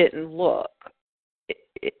if you didn't look,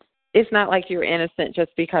 it's not like you're innocent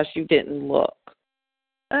just because you didn't look.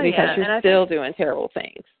 Because you're still doing terrible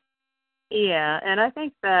things. Yeah, and I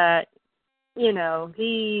think that,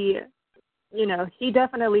 he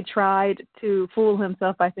definitely tried to fool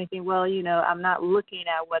himself by thinking, well, I'm not looking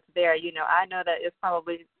at what's there. I know that it's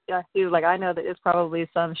probably, I know that it's probably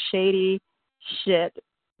some shady shit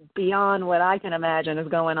beyond what I can imagine is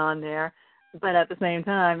going on there. But at the same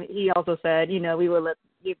time, he also said, we would let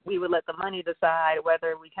the money decide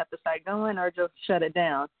whether we kept the site going or just shut it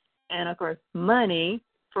down. And of course, money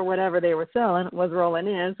for whatever they were selling was rolling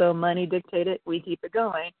in, so money dictated we keep it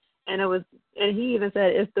going. And he even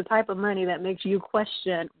said it's the type of money that makes you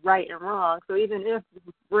question right and wrong. So even if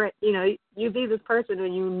you be this person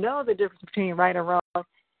and you know the difference between right and wrong,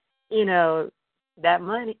 that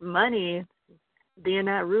money being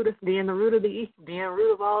the root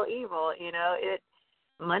of all evil.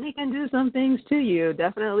 Money can do some things to you.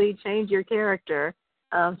 Definitely change your character.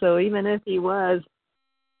 So even if he was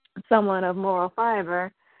someone of moral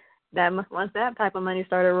fiber, once that type of money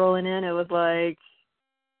started rolling in, it was like,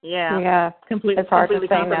 completely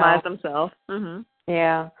compromised himself. Mm-hmm.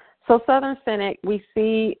 Yeah. So Southern Cynic, we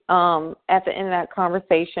see at the end of that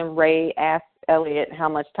conversation, Ray asked Elliot how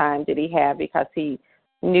much time did he have, because he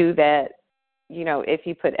knew that, if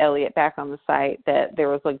you put Elliot back on the site, that there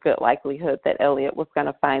was a good likelihood that Elliot was going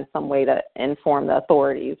to find some way to inform the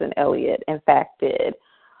authorities, and Elliot, in fact, did.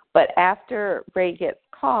 But after Ray gets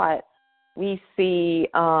caught, we see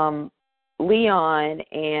Leon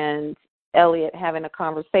and Elliot having a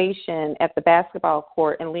conversation at the basketball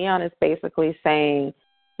court, and Leon is basically saying,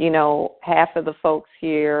 half of the folks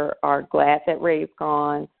here are glad that Ray's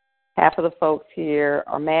gone, half of the folks here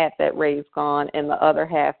are mad that Ray's gone, and the other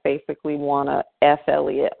half basically want to F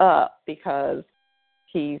Elliot up because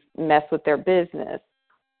he's messed with their business.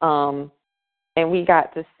 And we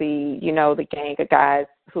got to see, the gang of guys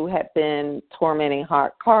who had been tormenting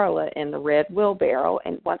Hot Carla in the Red Wheelbarrow.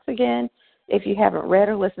 And once again, if you haven't read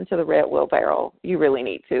or listened to the Red Wheelbarrow, you really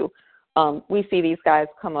need to. We see these guys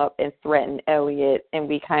come up and threaten Elliot, and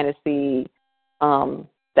we kind of see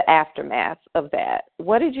the aftermath of that.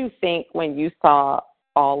 What did you think when you saw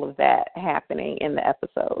all of that happening in the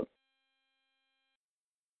episode?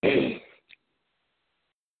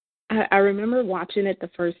 I remember watching it the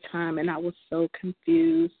first time, and I was so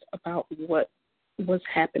confused about what was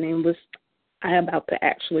happening. Was I about to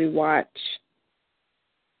actually watch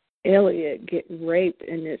Elliot get raped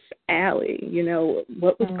in this alley?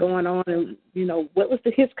 What was going on, and what was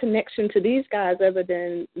his connection to these guys other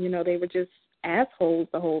than they were just assholes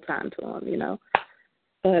the whole time to him,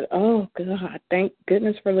 But oh God, thank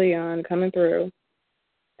goodness for Leon coming through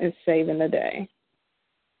and saving the day.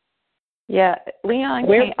 Yeah, Leon.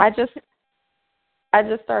 I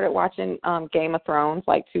just started watching Game of Thrones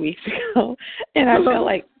like 2 weeks ago, and I feel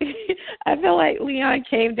like Leon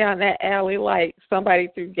came down that alley like somebody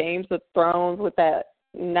threw Games of Thrones with that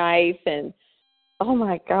knife, and oh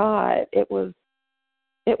my God, it was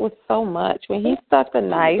so much when he stuck the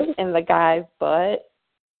knife in the guy's butt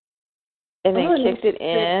and then kicked it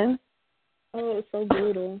in. Oh, it was so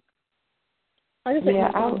brutal. I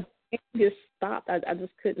just stopped. I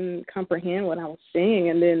just couldn't comprehend what I was seeing,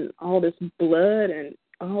 and then all this blood and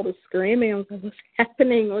all the screaming. I was like, "What's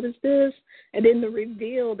happening? What is this?" And then the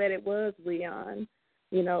reveal that it was Leon.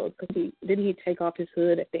 Because didn't he take off his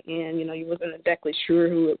hood at the end? You wasn't exactly sure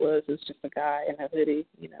who it was. It was just a guy in a hoodie.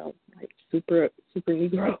 Like super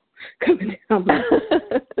Negro coming down.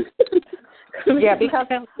 Yeah, because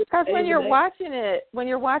when you're watching,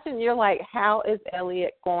 you're like, how is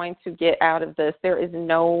Elliot going to get out of this? There is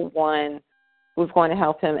no one who's going to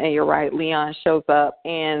help him. And you're right, Leon shows up,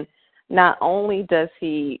 and not only does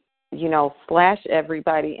he, slash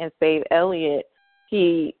everybody and save Elliot,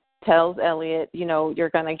 he tells Elliot,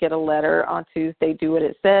 you're going to get a letter on Tuesday, do what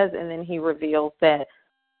it says, and then he reveals that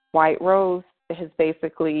White Rose has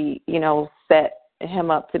basically, set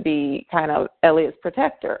him up to be kind of Elliot's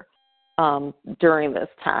protector during this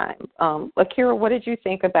time. Akira, what did you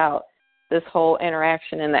think about this whole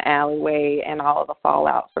interaction in the alleyway and all of the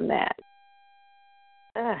fallout from that?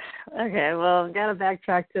 Okay, well, got to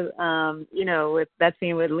backtrack to, with that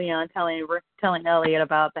scene with Leon telling Elliot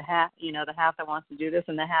about the half, the half that wants to do this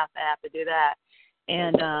and the half that have to do that.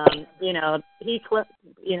 And,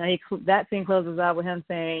 that scene closes out with him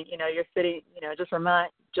saying, you're sitting,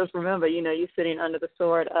 just remember, you're sitting under the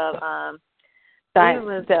sword of, gosh.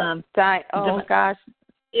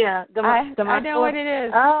 Yeah, I know what it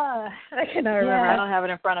is. I cannot remember. Yeah. I don't have it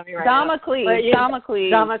in front of me right Damocles. now.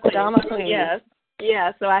 Damocles. Yes.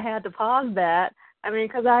 Yeah, so I had to pause that. I mean,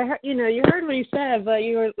 because I heard, you heard what he said, but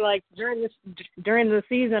you were like, during the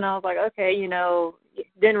season, I was like, okay,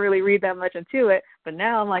 didn't really read that much into it. But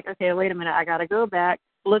now I'm like, okay, wait a minute, I got to go back,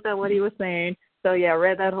 look at what he was saying. So, yeah,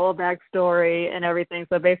 read that whole backstory and everything.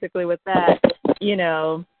 So basically with that,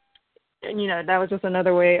 that was just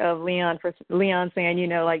another way of Leon saying,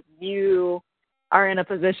 like, you are in a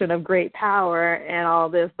position of great power and all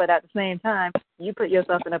this, but at the same time, you put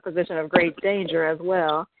yourself in a position of great danger as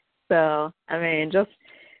well. So, I mean,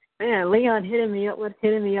 Leon hitting me up with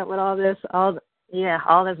all this, all this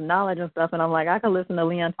knowledge and stuff, and I'm like, I could listen to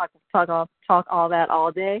Leon talk all that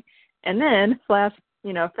all day, and then fast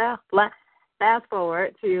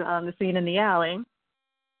forward to the scene in the alley,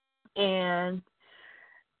 and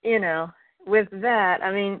with that,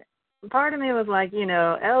 I mean, part of me was like,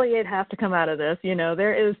 Elliot has to come out of this.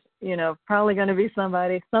 There is probably going to be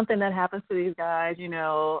something that happens to these guys, I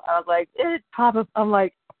was like, I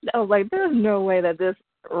was like, there's no way that this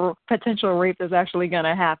potential rape is actually going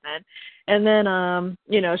to happen. And then,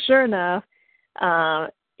 sure enough,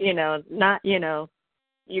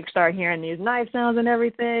 you start hearing these knife sounds and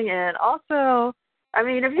everything. And also, I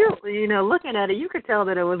mean, if you're, looking at it, you could tell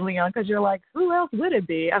that it was Leon because you're like, who else would it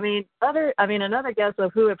be? I mean, another guess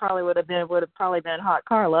of who it probably would have been Hot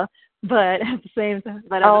Carla. But at the same time,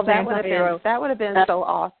 that would have been so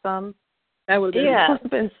awesome. That would have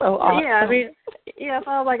been so awesome. Yeah, I mean, if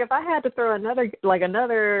I was like, if I had to throw another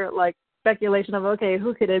speculation of, okay,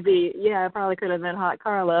 who could it be? Yeah, it probably could have been Hot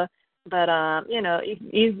Carla. But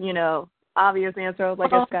he's obvious answer. I was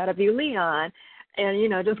like, it's got to be Leon.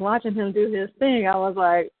 And just watching him do his thing, I was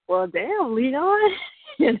like, well, damn, Leon,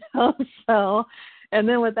 So, and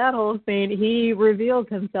then with that whole scene, he revealed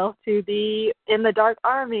himself to be in the Dark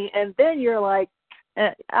Army, and then you're like,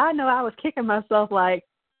 I know I was kicking myself like,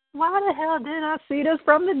 why the hell didn't I see this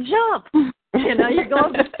from the jump? You're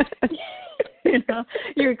going,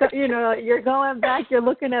 you're going back. You're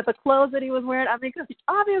looking at the clothes that he was wearing. I mean, because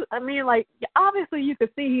obviously you could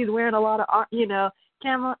see he's wearing a lot of,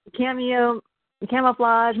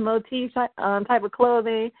 camouflage motif type of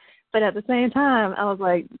clothing. But at the same time, I was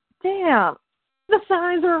like, damn, the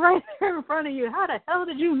signs are right there in front of you. How the hell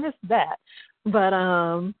did you miss that? But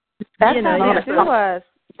that's how they do us.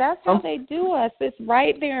 That's how they do us. It's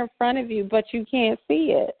right there in front of you, but you can't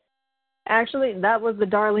see it. Actually, that was the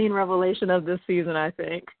Darlene revelation of this season, I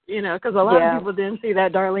think. Because a lot of people didn't see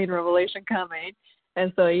that Darlene revelation coming,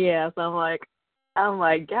 and so so I'm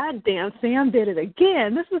like, God damn, Sam did it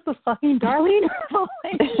again. This is the fucking Darlene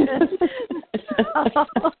revelation.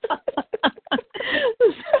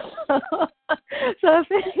 So if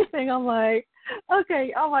anything, I'm like,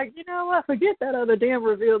 okay, you know what? Forget that other damn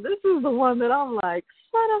reveal. This is the one that I'm like,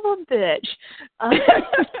 son of a bitch.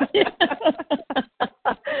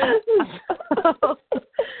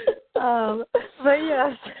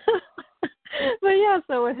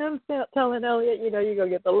 So with him telling Elliot, you go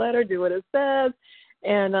get the letter, do what it says,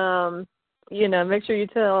 and make sure you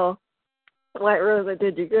tell White Rose I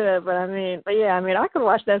did you good. But I could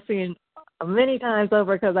watch that scene many times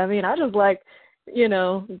over because I just like,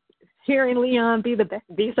 hearing Leon be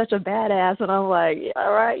such a badass, and I'm like,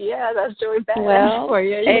 all right, yeah, that's Joey Badass for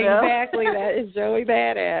you. Exactly, that is Joey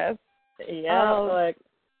Badass. Yeah,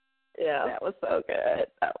 that was so good.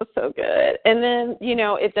 That was so good. And then,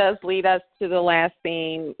 it does lead us to the last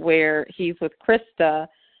scene where he's with Krista,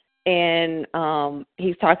 and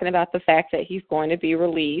he's talking about the fact that he's going to be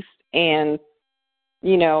released, and,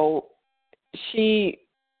 she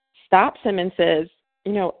stops him and says,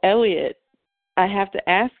 Elliot, I have to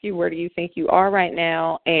ask you, where do you think you are right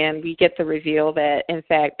now? And we get the reveal that, in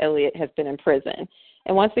fact, Elliot has been in prison.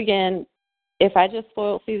 And once again, if I just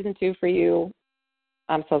spoiled season 2 for you,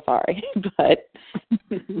 I'm so sorry. But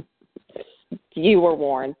you were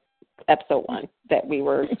warned, episode 1, that we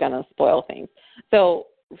were going to spoil things. So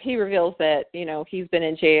he reveals that, he's been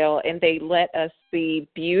in jail, and they let us see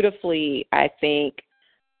beautifully, I think,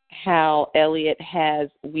 how Elliot has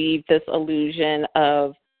weaved this illusion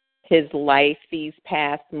of his life these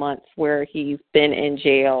past months where he's been in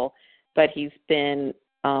jail, but he's been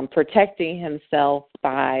protecting himself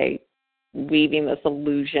by weaving this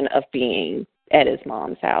illusion of being at his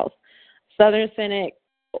mom's house. Southern Cynic,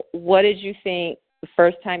 what did you think the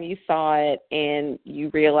first time you saw it and you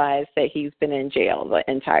realized that he's been in jail the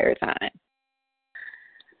entire time?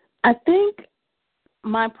 I think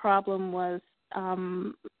my problem was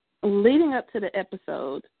leading up to the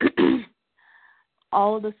episode,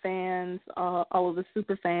 all of the fans, all of the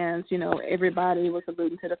super fans, everybody was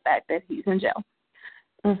alluding to the fact that he's in jail.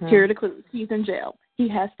 Mm-hmm. Here to clues, he's in jail. He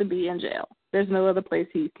has to be in jail. There's no other place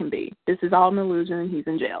he can be. This is all an illusion, and he's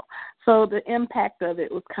in jail. So the impact of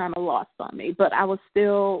it was kind of lost on me, but I was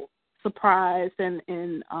still surprised and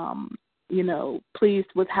pleased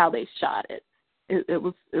with how they shot it. It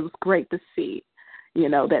was great to see,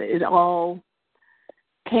 that it all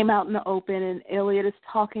came out in the open, and Elliot is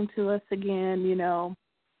talking to us again.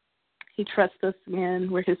 He trusts us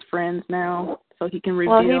again. We're his friends now, so he can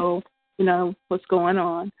reveal, what's going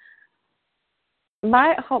on.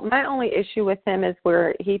 My only issue with him is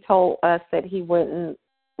where he told us that he wouldn't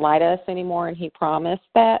lie to us anymore, and he promised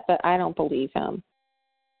that, but I don't believe him.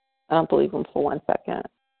 I don't believe him for 1 second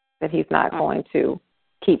that he's not going to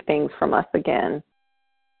keep things from us again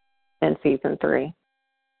in season 3.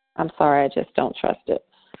 I'm sorry, I just don't trust it.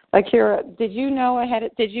 Akira, did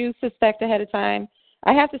you suspect ahead of time?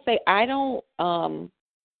 I have to say, I don't,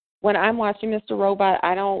 when I'm watching Mr. Robot,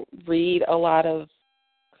 I don't read a lot of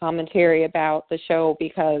commentary about the show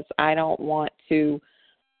because I don't want to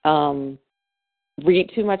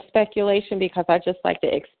read too much speculation because I just like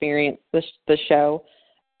to experience the show.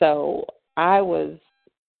 So I was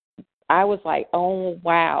like, oh,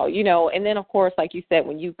 wow. And then, of course, like you said,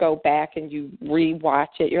 when you go back and you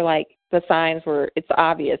rewatch it, you're like, the signs it's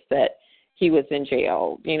obvious that he was in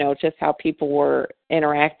jail, just how people were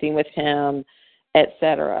interacting with him, et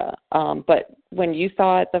cetera. But when you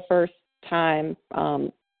saw it the first time,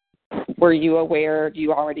 were you aware?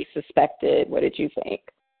 You already suspected? What did you think?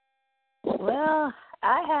 Well,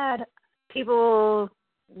 I had people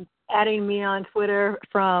adding me on Twitter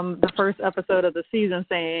from the first episode of the season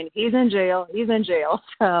saying he's in jail.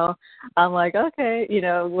 So I'm like, okay,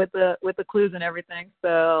 with the clues and everything.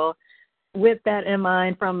 So with that in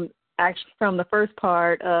mind, from the first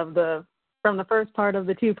part of the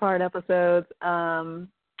 2-part episodes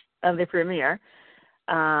of the premiere,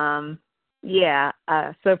 so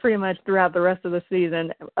pretty much throughout the rest of the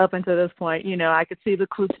season up until this point, I could see the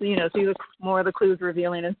clues, more of the clues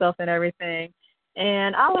revealing itself and everything.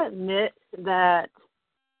 And I'll admit that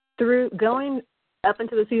through going up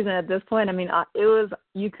into the season at this point, I mean,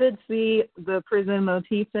 you could see the prison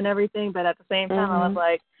motifs and everything, but at the same time,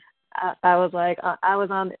 I was on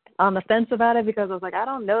the fence about it because I was like, I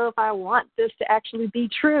don't know if I want this to actually be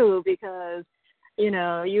true because,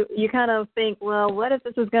 you kind of think, well, what if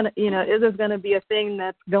this is going to, is this going to be a thing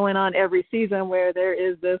that's going on every season where there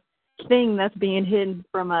is this thing that's being hidden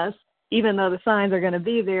from us, even though the signs are going to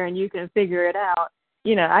be there and you can figure it out.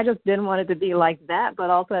 I just didn't want it to be like that, but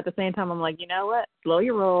also at the same time, I'm like, you know what? Slow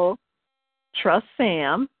your roll. Trust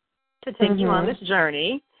Sam to take you on this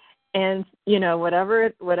journey. And, whatever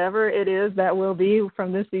it is that will be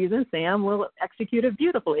from this season, Sam will execute it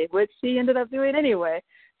beautifully, which she ended up doing anyway.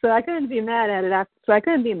 So I couldn't be mad at it.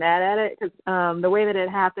 Because the way that it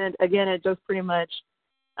happened, again, it just pretty much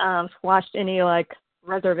squashed any,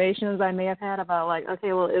 reservations I may have had about,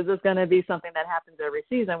 okay, well, is this going to be something that happens every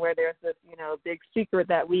season where there's this, big secret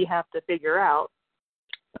that we have to figure out?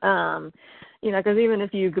 Because even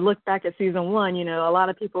if you look back at season 1, a lot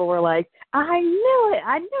of people were like, I knew it.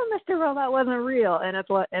 I knew Mr. Robot wasn't real. And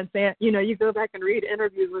Sam, you go back and read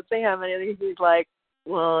interviews with Sam, and he's like,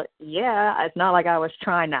 well, yeah, it's not like I was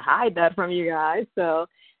trying to hide that from you guys. So,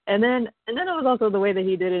 and then it was also the way that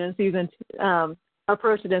he did it in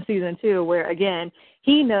approached it in season 2, where again,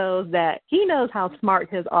 he knows how smart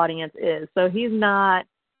his audience is. So he's not,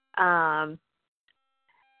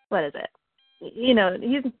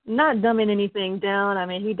 he's not dumbing anything down. I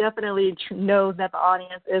mean, he definitely knows that the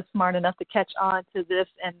audience is smart enough to catch on to this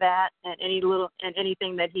and that and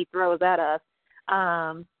anything that he throws at us.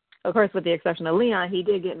 Of course, with the exception of Leon, he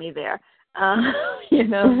did get me there. So,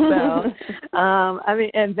 I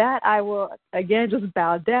mean, and that I will, again, just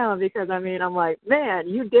bow down because, I mean, I'm like, man,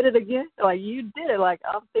 you did it again? You did it.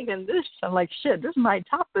 I'm thinking this, I'm like, shit, this might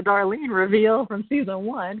top the Darlene reveal from season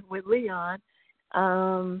 1 with Leon.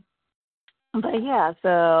 But yeah,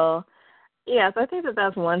 so I think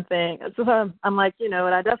that's one thing. So I'm like,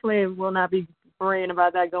 I definitely will not be worrying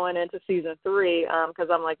about that going into season 3 because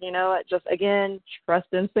I'm like, what, just again, trust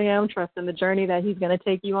in Sam, trust in the journey that he's going to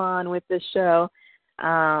take you on with this show.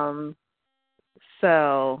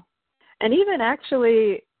 So, and even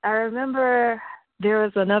actually, I remember there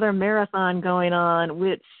was another marathon going on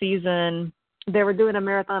with they were doing a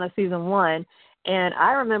marathon of season 1, and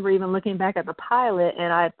I remember even looking back at the pilot,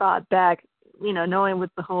 and I thought back, knowing with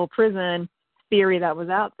the whole prison theory that was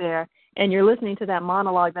out there, and you're listening to that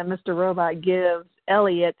monologue that Mr. Robot gives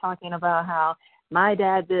Elliot talking about how my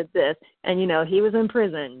dad did this, and, he was in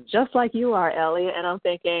prison, just like you are, Elliot. And I'm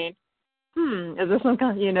thinking, is this some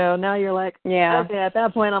kind now you're like, yeah. Okay, at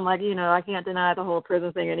that point, I'm like, I can't deny the whole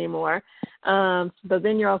prison thing anymore. But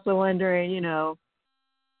then you're also wondering, you're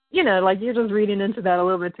just reading into that a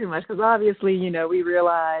little bit too much because obviously, we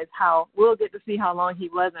realize we'll get to see how long he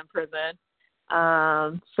was in prison.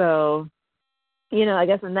 So, I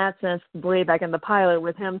guess in that sense, way back in the pilot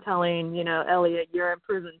with him telling, Elliot, you're in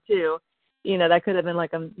prison too, that could have been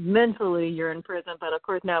like a mentally you're in prison, but of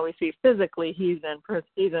course now we see physically he's in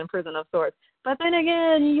prison of sorts. But then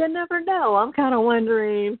again, you never know. I'm kind of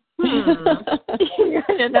wondering, just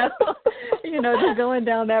going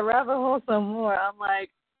down that rabbit hole some more. I'm like,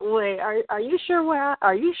 wait, are you sure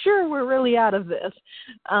we're really out of this?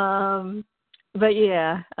 But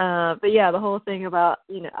yeah, the whole thing about,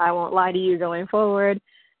 I won't lie to you going forward.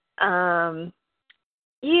 I'm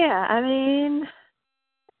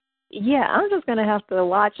just going to have to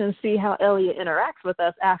watch and see how Elliot interacts with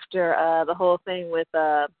us after the whole thing with,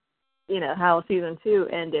 how season 2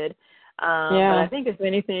 ended. But I think if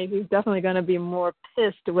anything, he's definitely going to be more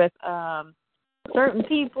pissed with certain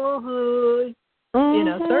people who, you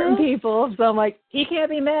know, certain people. So I'm like, he can't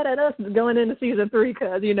be mad at us going into season 3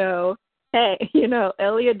 because, you know, hey, you know,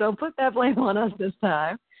 Elliot, don't put that blame on us this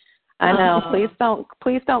time. I know.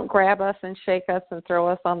 Please don't grab us and shake us and throw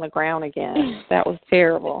us on the ground again. That was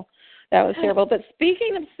terrible. That was terrible. But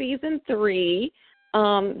speaking of season 3,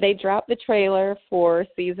 they dropped the trailer for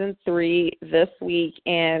season 3 this week,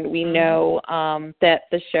 and we know that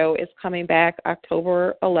the show is coming back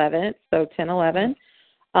October 11th, so 10/11,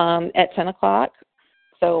 at 10 o'clock.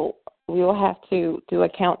 So we will have to do a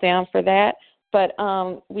countdown for that. But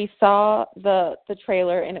we saw the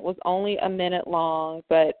trailer, and it was only a minute long,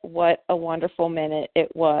 but what a wonderful minute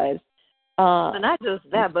it was. And not just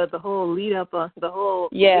that, but the whole leading up to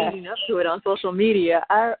it on social media.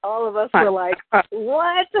 All of us were like,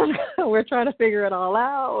 what? We're trying to figure it all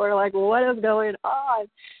out. We're like, what is going on?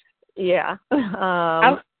 Yeah.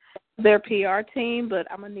 Their PR team, but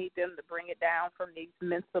I'm going to need them to bring it down from these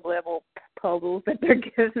mental level puzzles that they're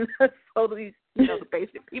giving us so these, you know, the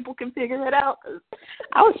basic people can figure it out. 'Cause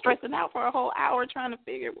I was stressing out for a whole hour trying to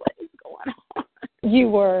figure what is going on. You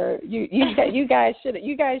were. You guys should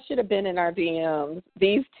have been in our DMs.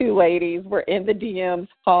 These two ladies were in the DMs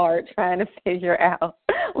hard trying to figure out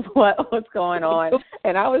what was going on.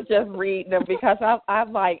 And I was just reading them because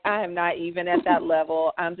I'm like, I am not even at that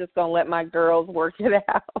level. I'm just gonna let my girls work it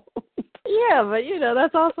out. Yeah, but you know,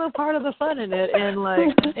 that's also part of the fun in it, and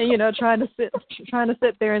like, and you know, trying to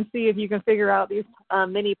sit there and see if you can figure out these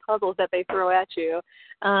mini puzzles that they throw at you.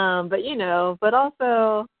 But you know, but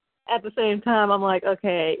also at the same time, I'm like,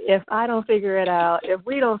 okay, if I don't figure it out, if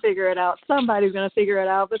we don't figure it out, somebody's going to figure it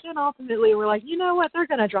out. But then ultimately we're like, you know what, they're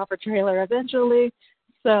going to drop a trailer eventually.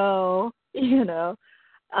 So, you know,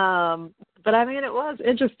 but I mean, it was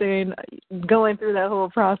interesting going through that whole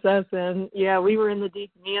process. And yeah, we were me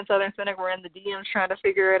and Southern Cynic were in the DMs trying to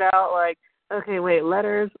figure it out. Like, okay, wait,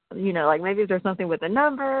 letters, you know, like maybe there's something with the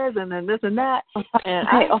numbers and then this and that. And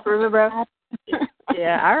I remember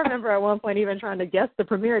I remember at one point even trying to guess the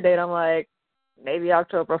premiere date. I'm like, maybe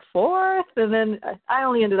October 4th. And then I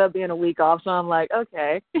only ended up being a week off. So I'm like,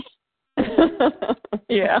 okay.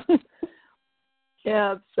 Yeah.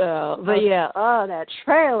 Yeah. So, but yeah. Oh, that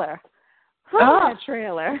trailer. That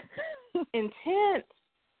trailer. Intense.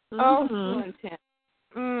 Oh, so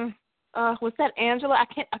intense. Was that Angela?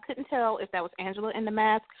 I couldn't tell if that was Angela in the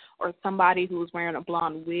mask or somebody who was wearing a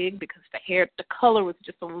blonde wig because the color was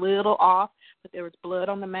just a little off, but there was blood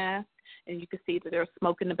on the mask, and you could see that there was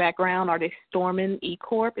smoke in the background. Are they storming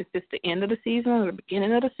E-Corp? Is this the end of the season or the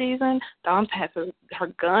beginning of the season? Dom has her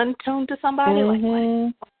gun tuned to somebody. Like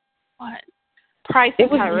what? Price and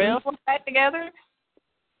Tyrell were back together.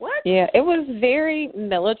 What? Yeah, it was very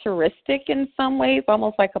militaristic in some ways,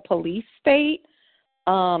 almost like a police state.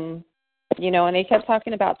 You know, and they kept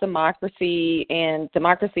talking about democracy, and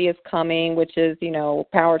democracy is coming, which is, you know,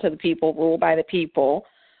 power to the people, rule by the people.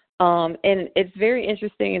 And it's very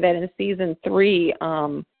interesting that in season 3,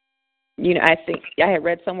 you know, I think I had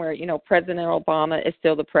read somewhere, you know, President Obama is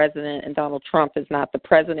still the president and Donald Trump is not the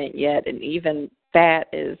president yet. And even that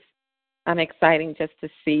is exciting just to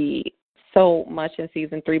see so much in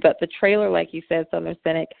season 3. But the trailer, like you said, Southern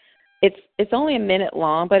Cynic, it's only a minute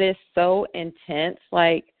long, but it's so intense.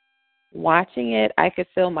 Like, watching it, I could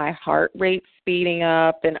feel my heart rate speeding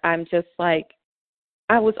up, and I'm just like,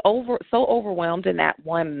 I was so overwhelmed in that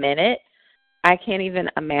 1 minute. I can't even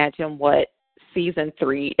imagine what season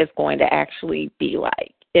 3 is going to actually be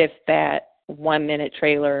like if that 1 minute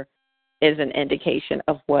trailer is an indication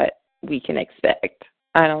of what we can expect.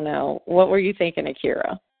 I don't know. What were you thinking,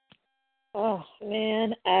 Akira? Oh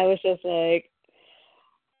man, I was just like,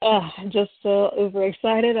 just so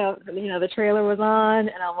overexcited. You know, the trailer was on,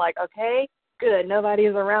 and I'm like, okay, good. Nobody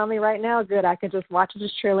is around me right now. Good. I can just watch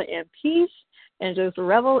this trailer in peace and just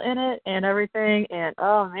revel in it and everything. And,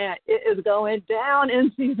 oh, man, it is going down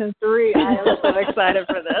in season 3. I am so excited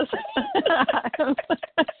for this.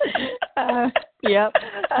 Yep.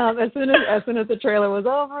 As soon as the trailer was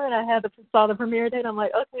over and I saw the premiere date, I'm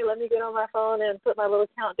like, okay, let me get on my phone and put my little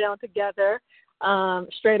countdown together.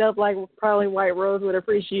 Straight up, like probably White Rose would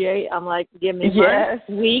appreciate. I'm like, give me months,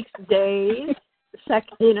 weeks, days,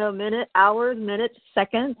 minute, hours, minutes,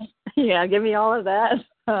 seconds. Yeah, give me all of that.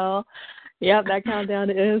 So, yeah, that countdown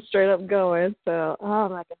is straight up going. So, oh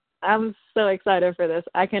my God, I'm so excited for this.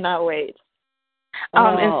 I cannot wait.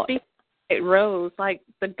 And speaking of White Rose, like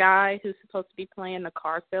the guy who's supposed to be playing the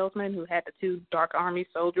car salesman who had the 2 Dark Army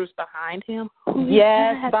soldiers behind him.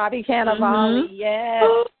 Yes, Bobby Cannavale. Yes.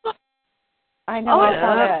 I know, I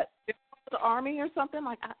saw that. The Army or something,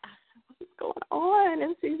 like, what's going on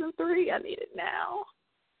in season 3? I need it now.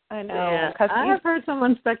 I know. Yeah. I've heard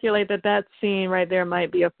someone speculate that scene right there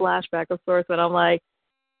might be a flashback of sorts, but I'm like,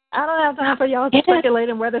 I don't have time for y'all to speculate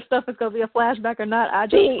on whether stuff is going to be a flashback or not. I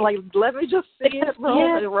just, let me just see it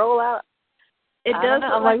roll out. It does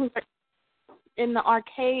look like in the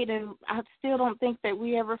arcade, and I still don't think that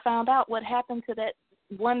we ever found out what happened to that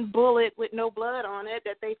one bullet with no blood on it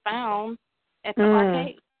that they found at the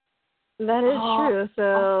arcade. That is true.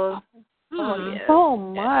 So, so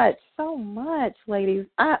much, ladies.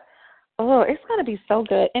 It's going to be so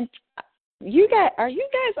good. And are you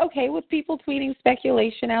guys okay with people tweeting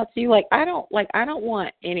speculation out to you? I don't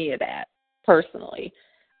want any of that personally.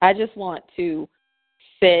 I just want to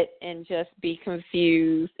sit and just be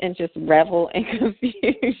confused and just revel in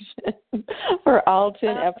confusion for all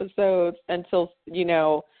 10 episodes until,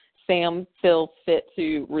 Sam feels fit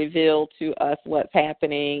to reveal to us what's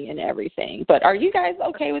happening and everything. But are you guys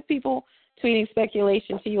okay with people tweeting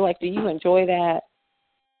speculation to you? Do you enjoy that?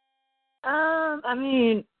 I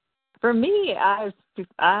mean, for me,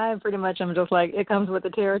 I pretty much am just it comes with the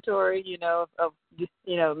territory, of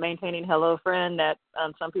maintaining Hello Friend, that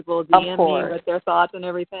some people DM me with their thoughts and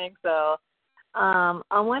everything. So, on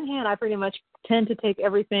one hand, I pretty much tend to take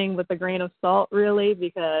everything with a grain of salt, really,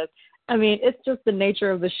 because it's just the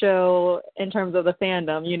nature of the show in terms of the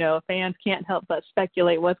fandom. Fans can't help but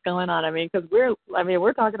speculate what's going on. Because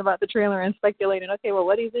we're talking about the trailer and speculating. Okay, well,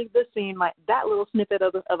 what do you think that little snippet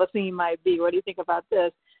of a scene might be? What do you think about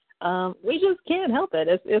this? We just can't help it.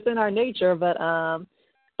 It's in our nature. But on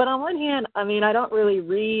one hand, I don't really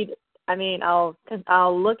read. I'll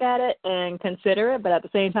look at it and consider it, but at the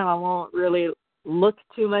same time, I won't really look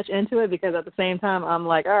too much into it, because at the same time, I'm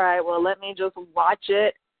like, all right, well, let me just watch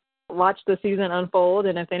the season unfold,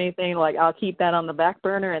 and if anything, I'll keep that on the back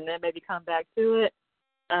burner and then maybe come back to it.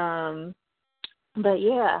 So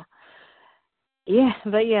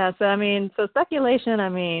so speculation,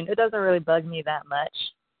 it doesn't really bug me that much,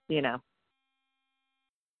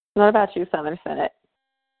 What about you, Summer Senate?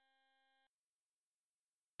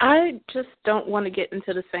 I just don't want to get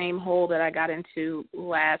into the same hole that I got into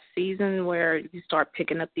last season, where you start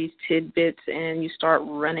picking up these tidbits and you start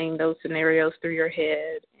running those scenarios through your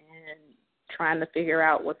head and trying to figure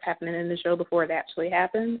out what's happening in the show before it actually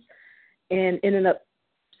happens, and ending up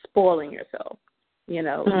spoiling yourself. You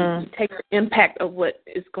take the impact of what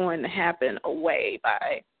is going to happen away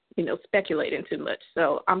by, speculating too much.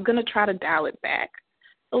 So I'm going to try to dial it back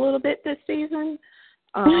a little bit this season.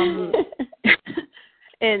 And,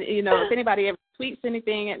 if anybody ever tweets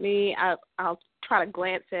anything at me, I'll try to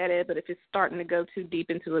glance at it. But if it's starting to go too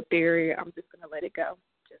deep into a theory, I'm just going to let it go.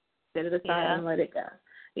 Just set it aside and let it go.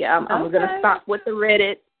 Yeah, I'm going to stop with the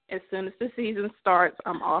Reddit. As soon as the season starts,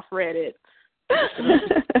 I'm off Reddit.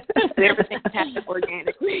 Everything happens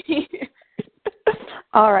organically.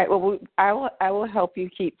 All right. Well, I will help you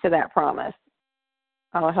keep to that promise.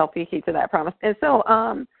 I will help you keep to that promise. And so,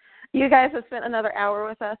 you guys have spent another hour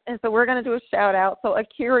with us, and so we're going to do a shout out. So,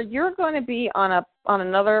 Akira, you're going to be on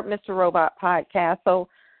another Mr. Robot podcast. So,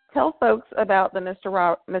 tell folks about the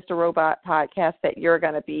Mr. Robot podcast that you're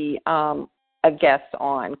going to be a guest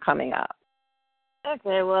on coming up.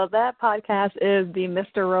 Okay, well, that podcast is the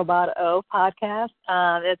Mr. Robot O podcast.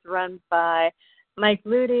 It's run by Mike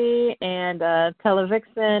Moody and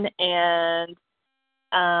Televixen and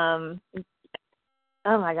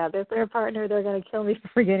oh my God, their partner, they're going to kill me for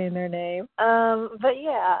forgetting their name. But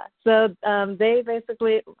yeah, so they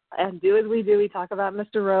basically do as we do. We talk about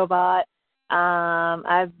Mr. Robot.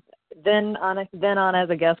 I've been on as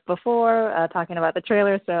a guest before, talking about the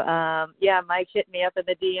trailer. So Mike hit me up in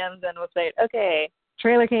the DMs and was saying, okay,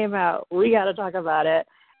 trailer came out. We got to talk about it.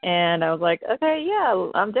 And I was like, okay,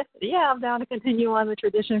 I'm down to continue on the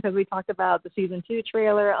tradition, because we talked about the season 2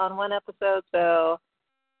 trailer on one episode. So,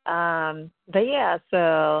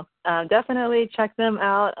 definitely check them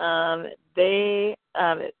out.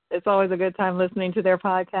 It's always a good time listening to their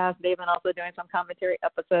podcast. They've been also doing some commentary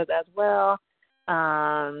episodes as well.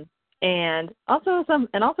 And also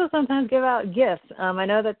sometimes give out gifts. I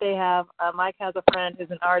know that they have, Mike has a friend who's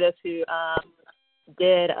an artist who,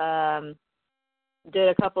 did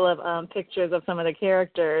a couple of, pictures of some of the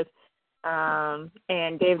characters,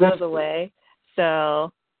 and gave those away.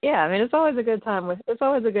 So, yeah, it's always a good time with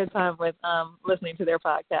listening to their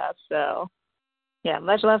podcast. So, yeah,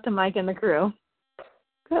 much love to Mike and the crew.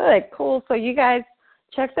 Good, cool. So you guys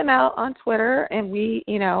check them out on Twitter, and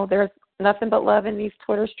there's nothing but love in these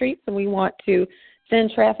Twitter streets, and we want to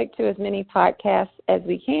send traffic to as many podcasts as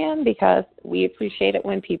we can, because we appreciate it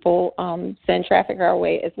when people send traffic our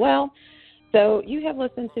way as well. So you have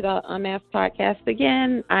listened to the Unmasked podcast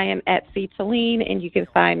again. I am at C. Talene, and you can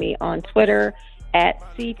find me on Twitter at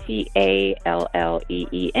CTALLEEN,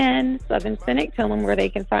 Southern Cynic. Tell them where they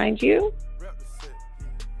can find you.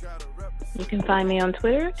 You can find me on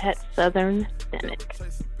Twitter at Southern Cynic.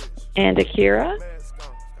 And Akira?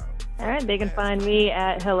 All right, they can find me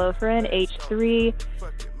at HelloFriend,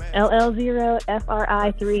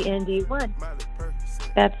 H3LL0FRI3ND1.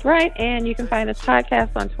 That's right, and you can find this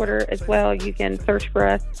podcast on Twitter as well. You can search for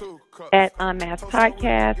us at Unmasked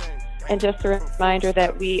Podcast. And just a reminder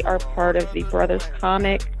that we are part of the Brothers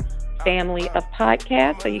Comic family of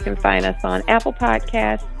podcasts. So you can find us on Apple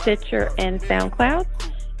Podcasts, Stitcher, and SoundCloud,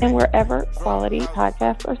 and wherever quality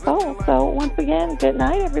podcasts are sold. So once again, good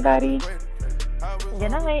night, everybody.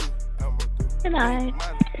 Good night. Good night.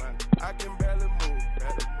 I can barely move.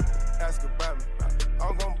 Ask about me.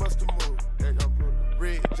 I'm gonna bust a move.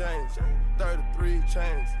 Red James, 33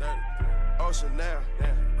 chains, Ocean now,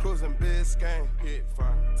 cruising Biscayne,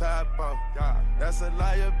 top off, that's a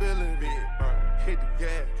liability. Hit the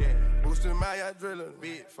gas, boosting my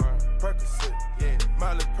adrenaline. Percocet,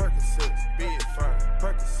 Molly Percocet,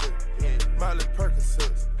 Percocet, Molly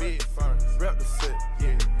Percocet, rep the set,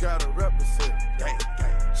 gotta rep the set,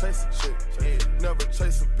 chase a chick, never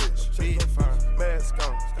chase a bitch, mask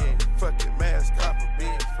on, fuck it, mask off,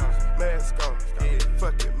 mask on,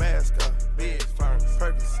 fuck it, mask off,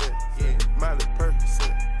 Percocet, Molly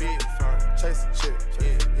Percocet, chase a chick,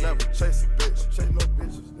 never chase a bitch, chase no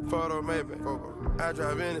bitches, photo maybe, I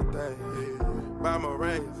drive anything, buy my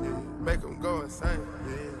rings, make them go insane,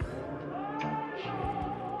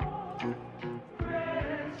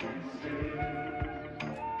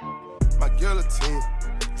 My guillotine,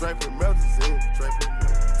 draping melazine,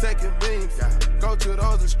 taking beams, go to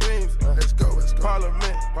those extremes, let's go,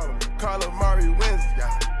 Parliament, Calamari wins,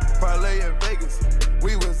 parlay in Vegas,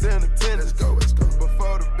 we was in attendance, let's go,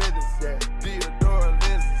 before the business, Theodore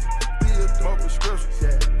lenses, more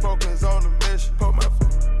prescriptions, focus on the mission, put my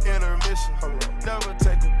intermission, never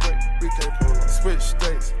take a break, we can't pull on, switch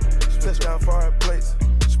states, touchdown foreign plates,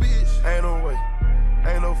 ain't no way,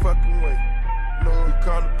 ain't no fucking way, no, we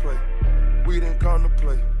come to play. We didn't come to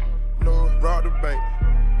play. No, rob the bank.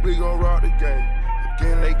 We gon' rob the game.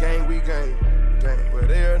 Again, they gang, we gang. But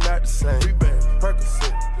they are not the same. We been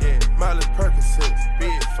Percocet, Molly Percocet,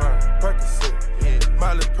 Percocet,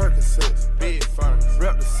 Molly Percocet.